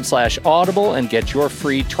thenextreel.com/audible and get your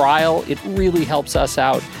free trial. It really helps us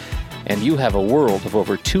out. And you have a world of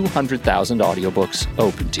over 200,000 audiobooks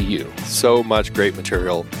open to you. So much great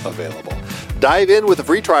material available. Dive in with a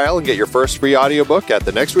free trial and get your first free audiobook at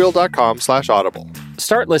thenextreel.com/audible.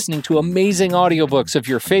 Start listening to amazing audiobooks of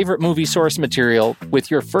your favorite movie source material with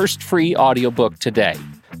your first free audiobook today.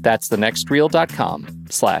 That's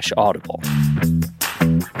thenextreel.com/audible.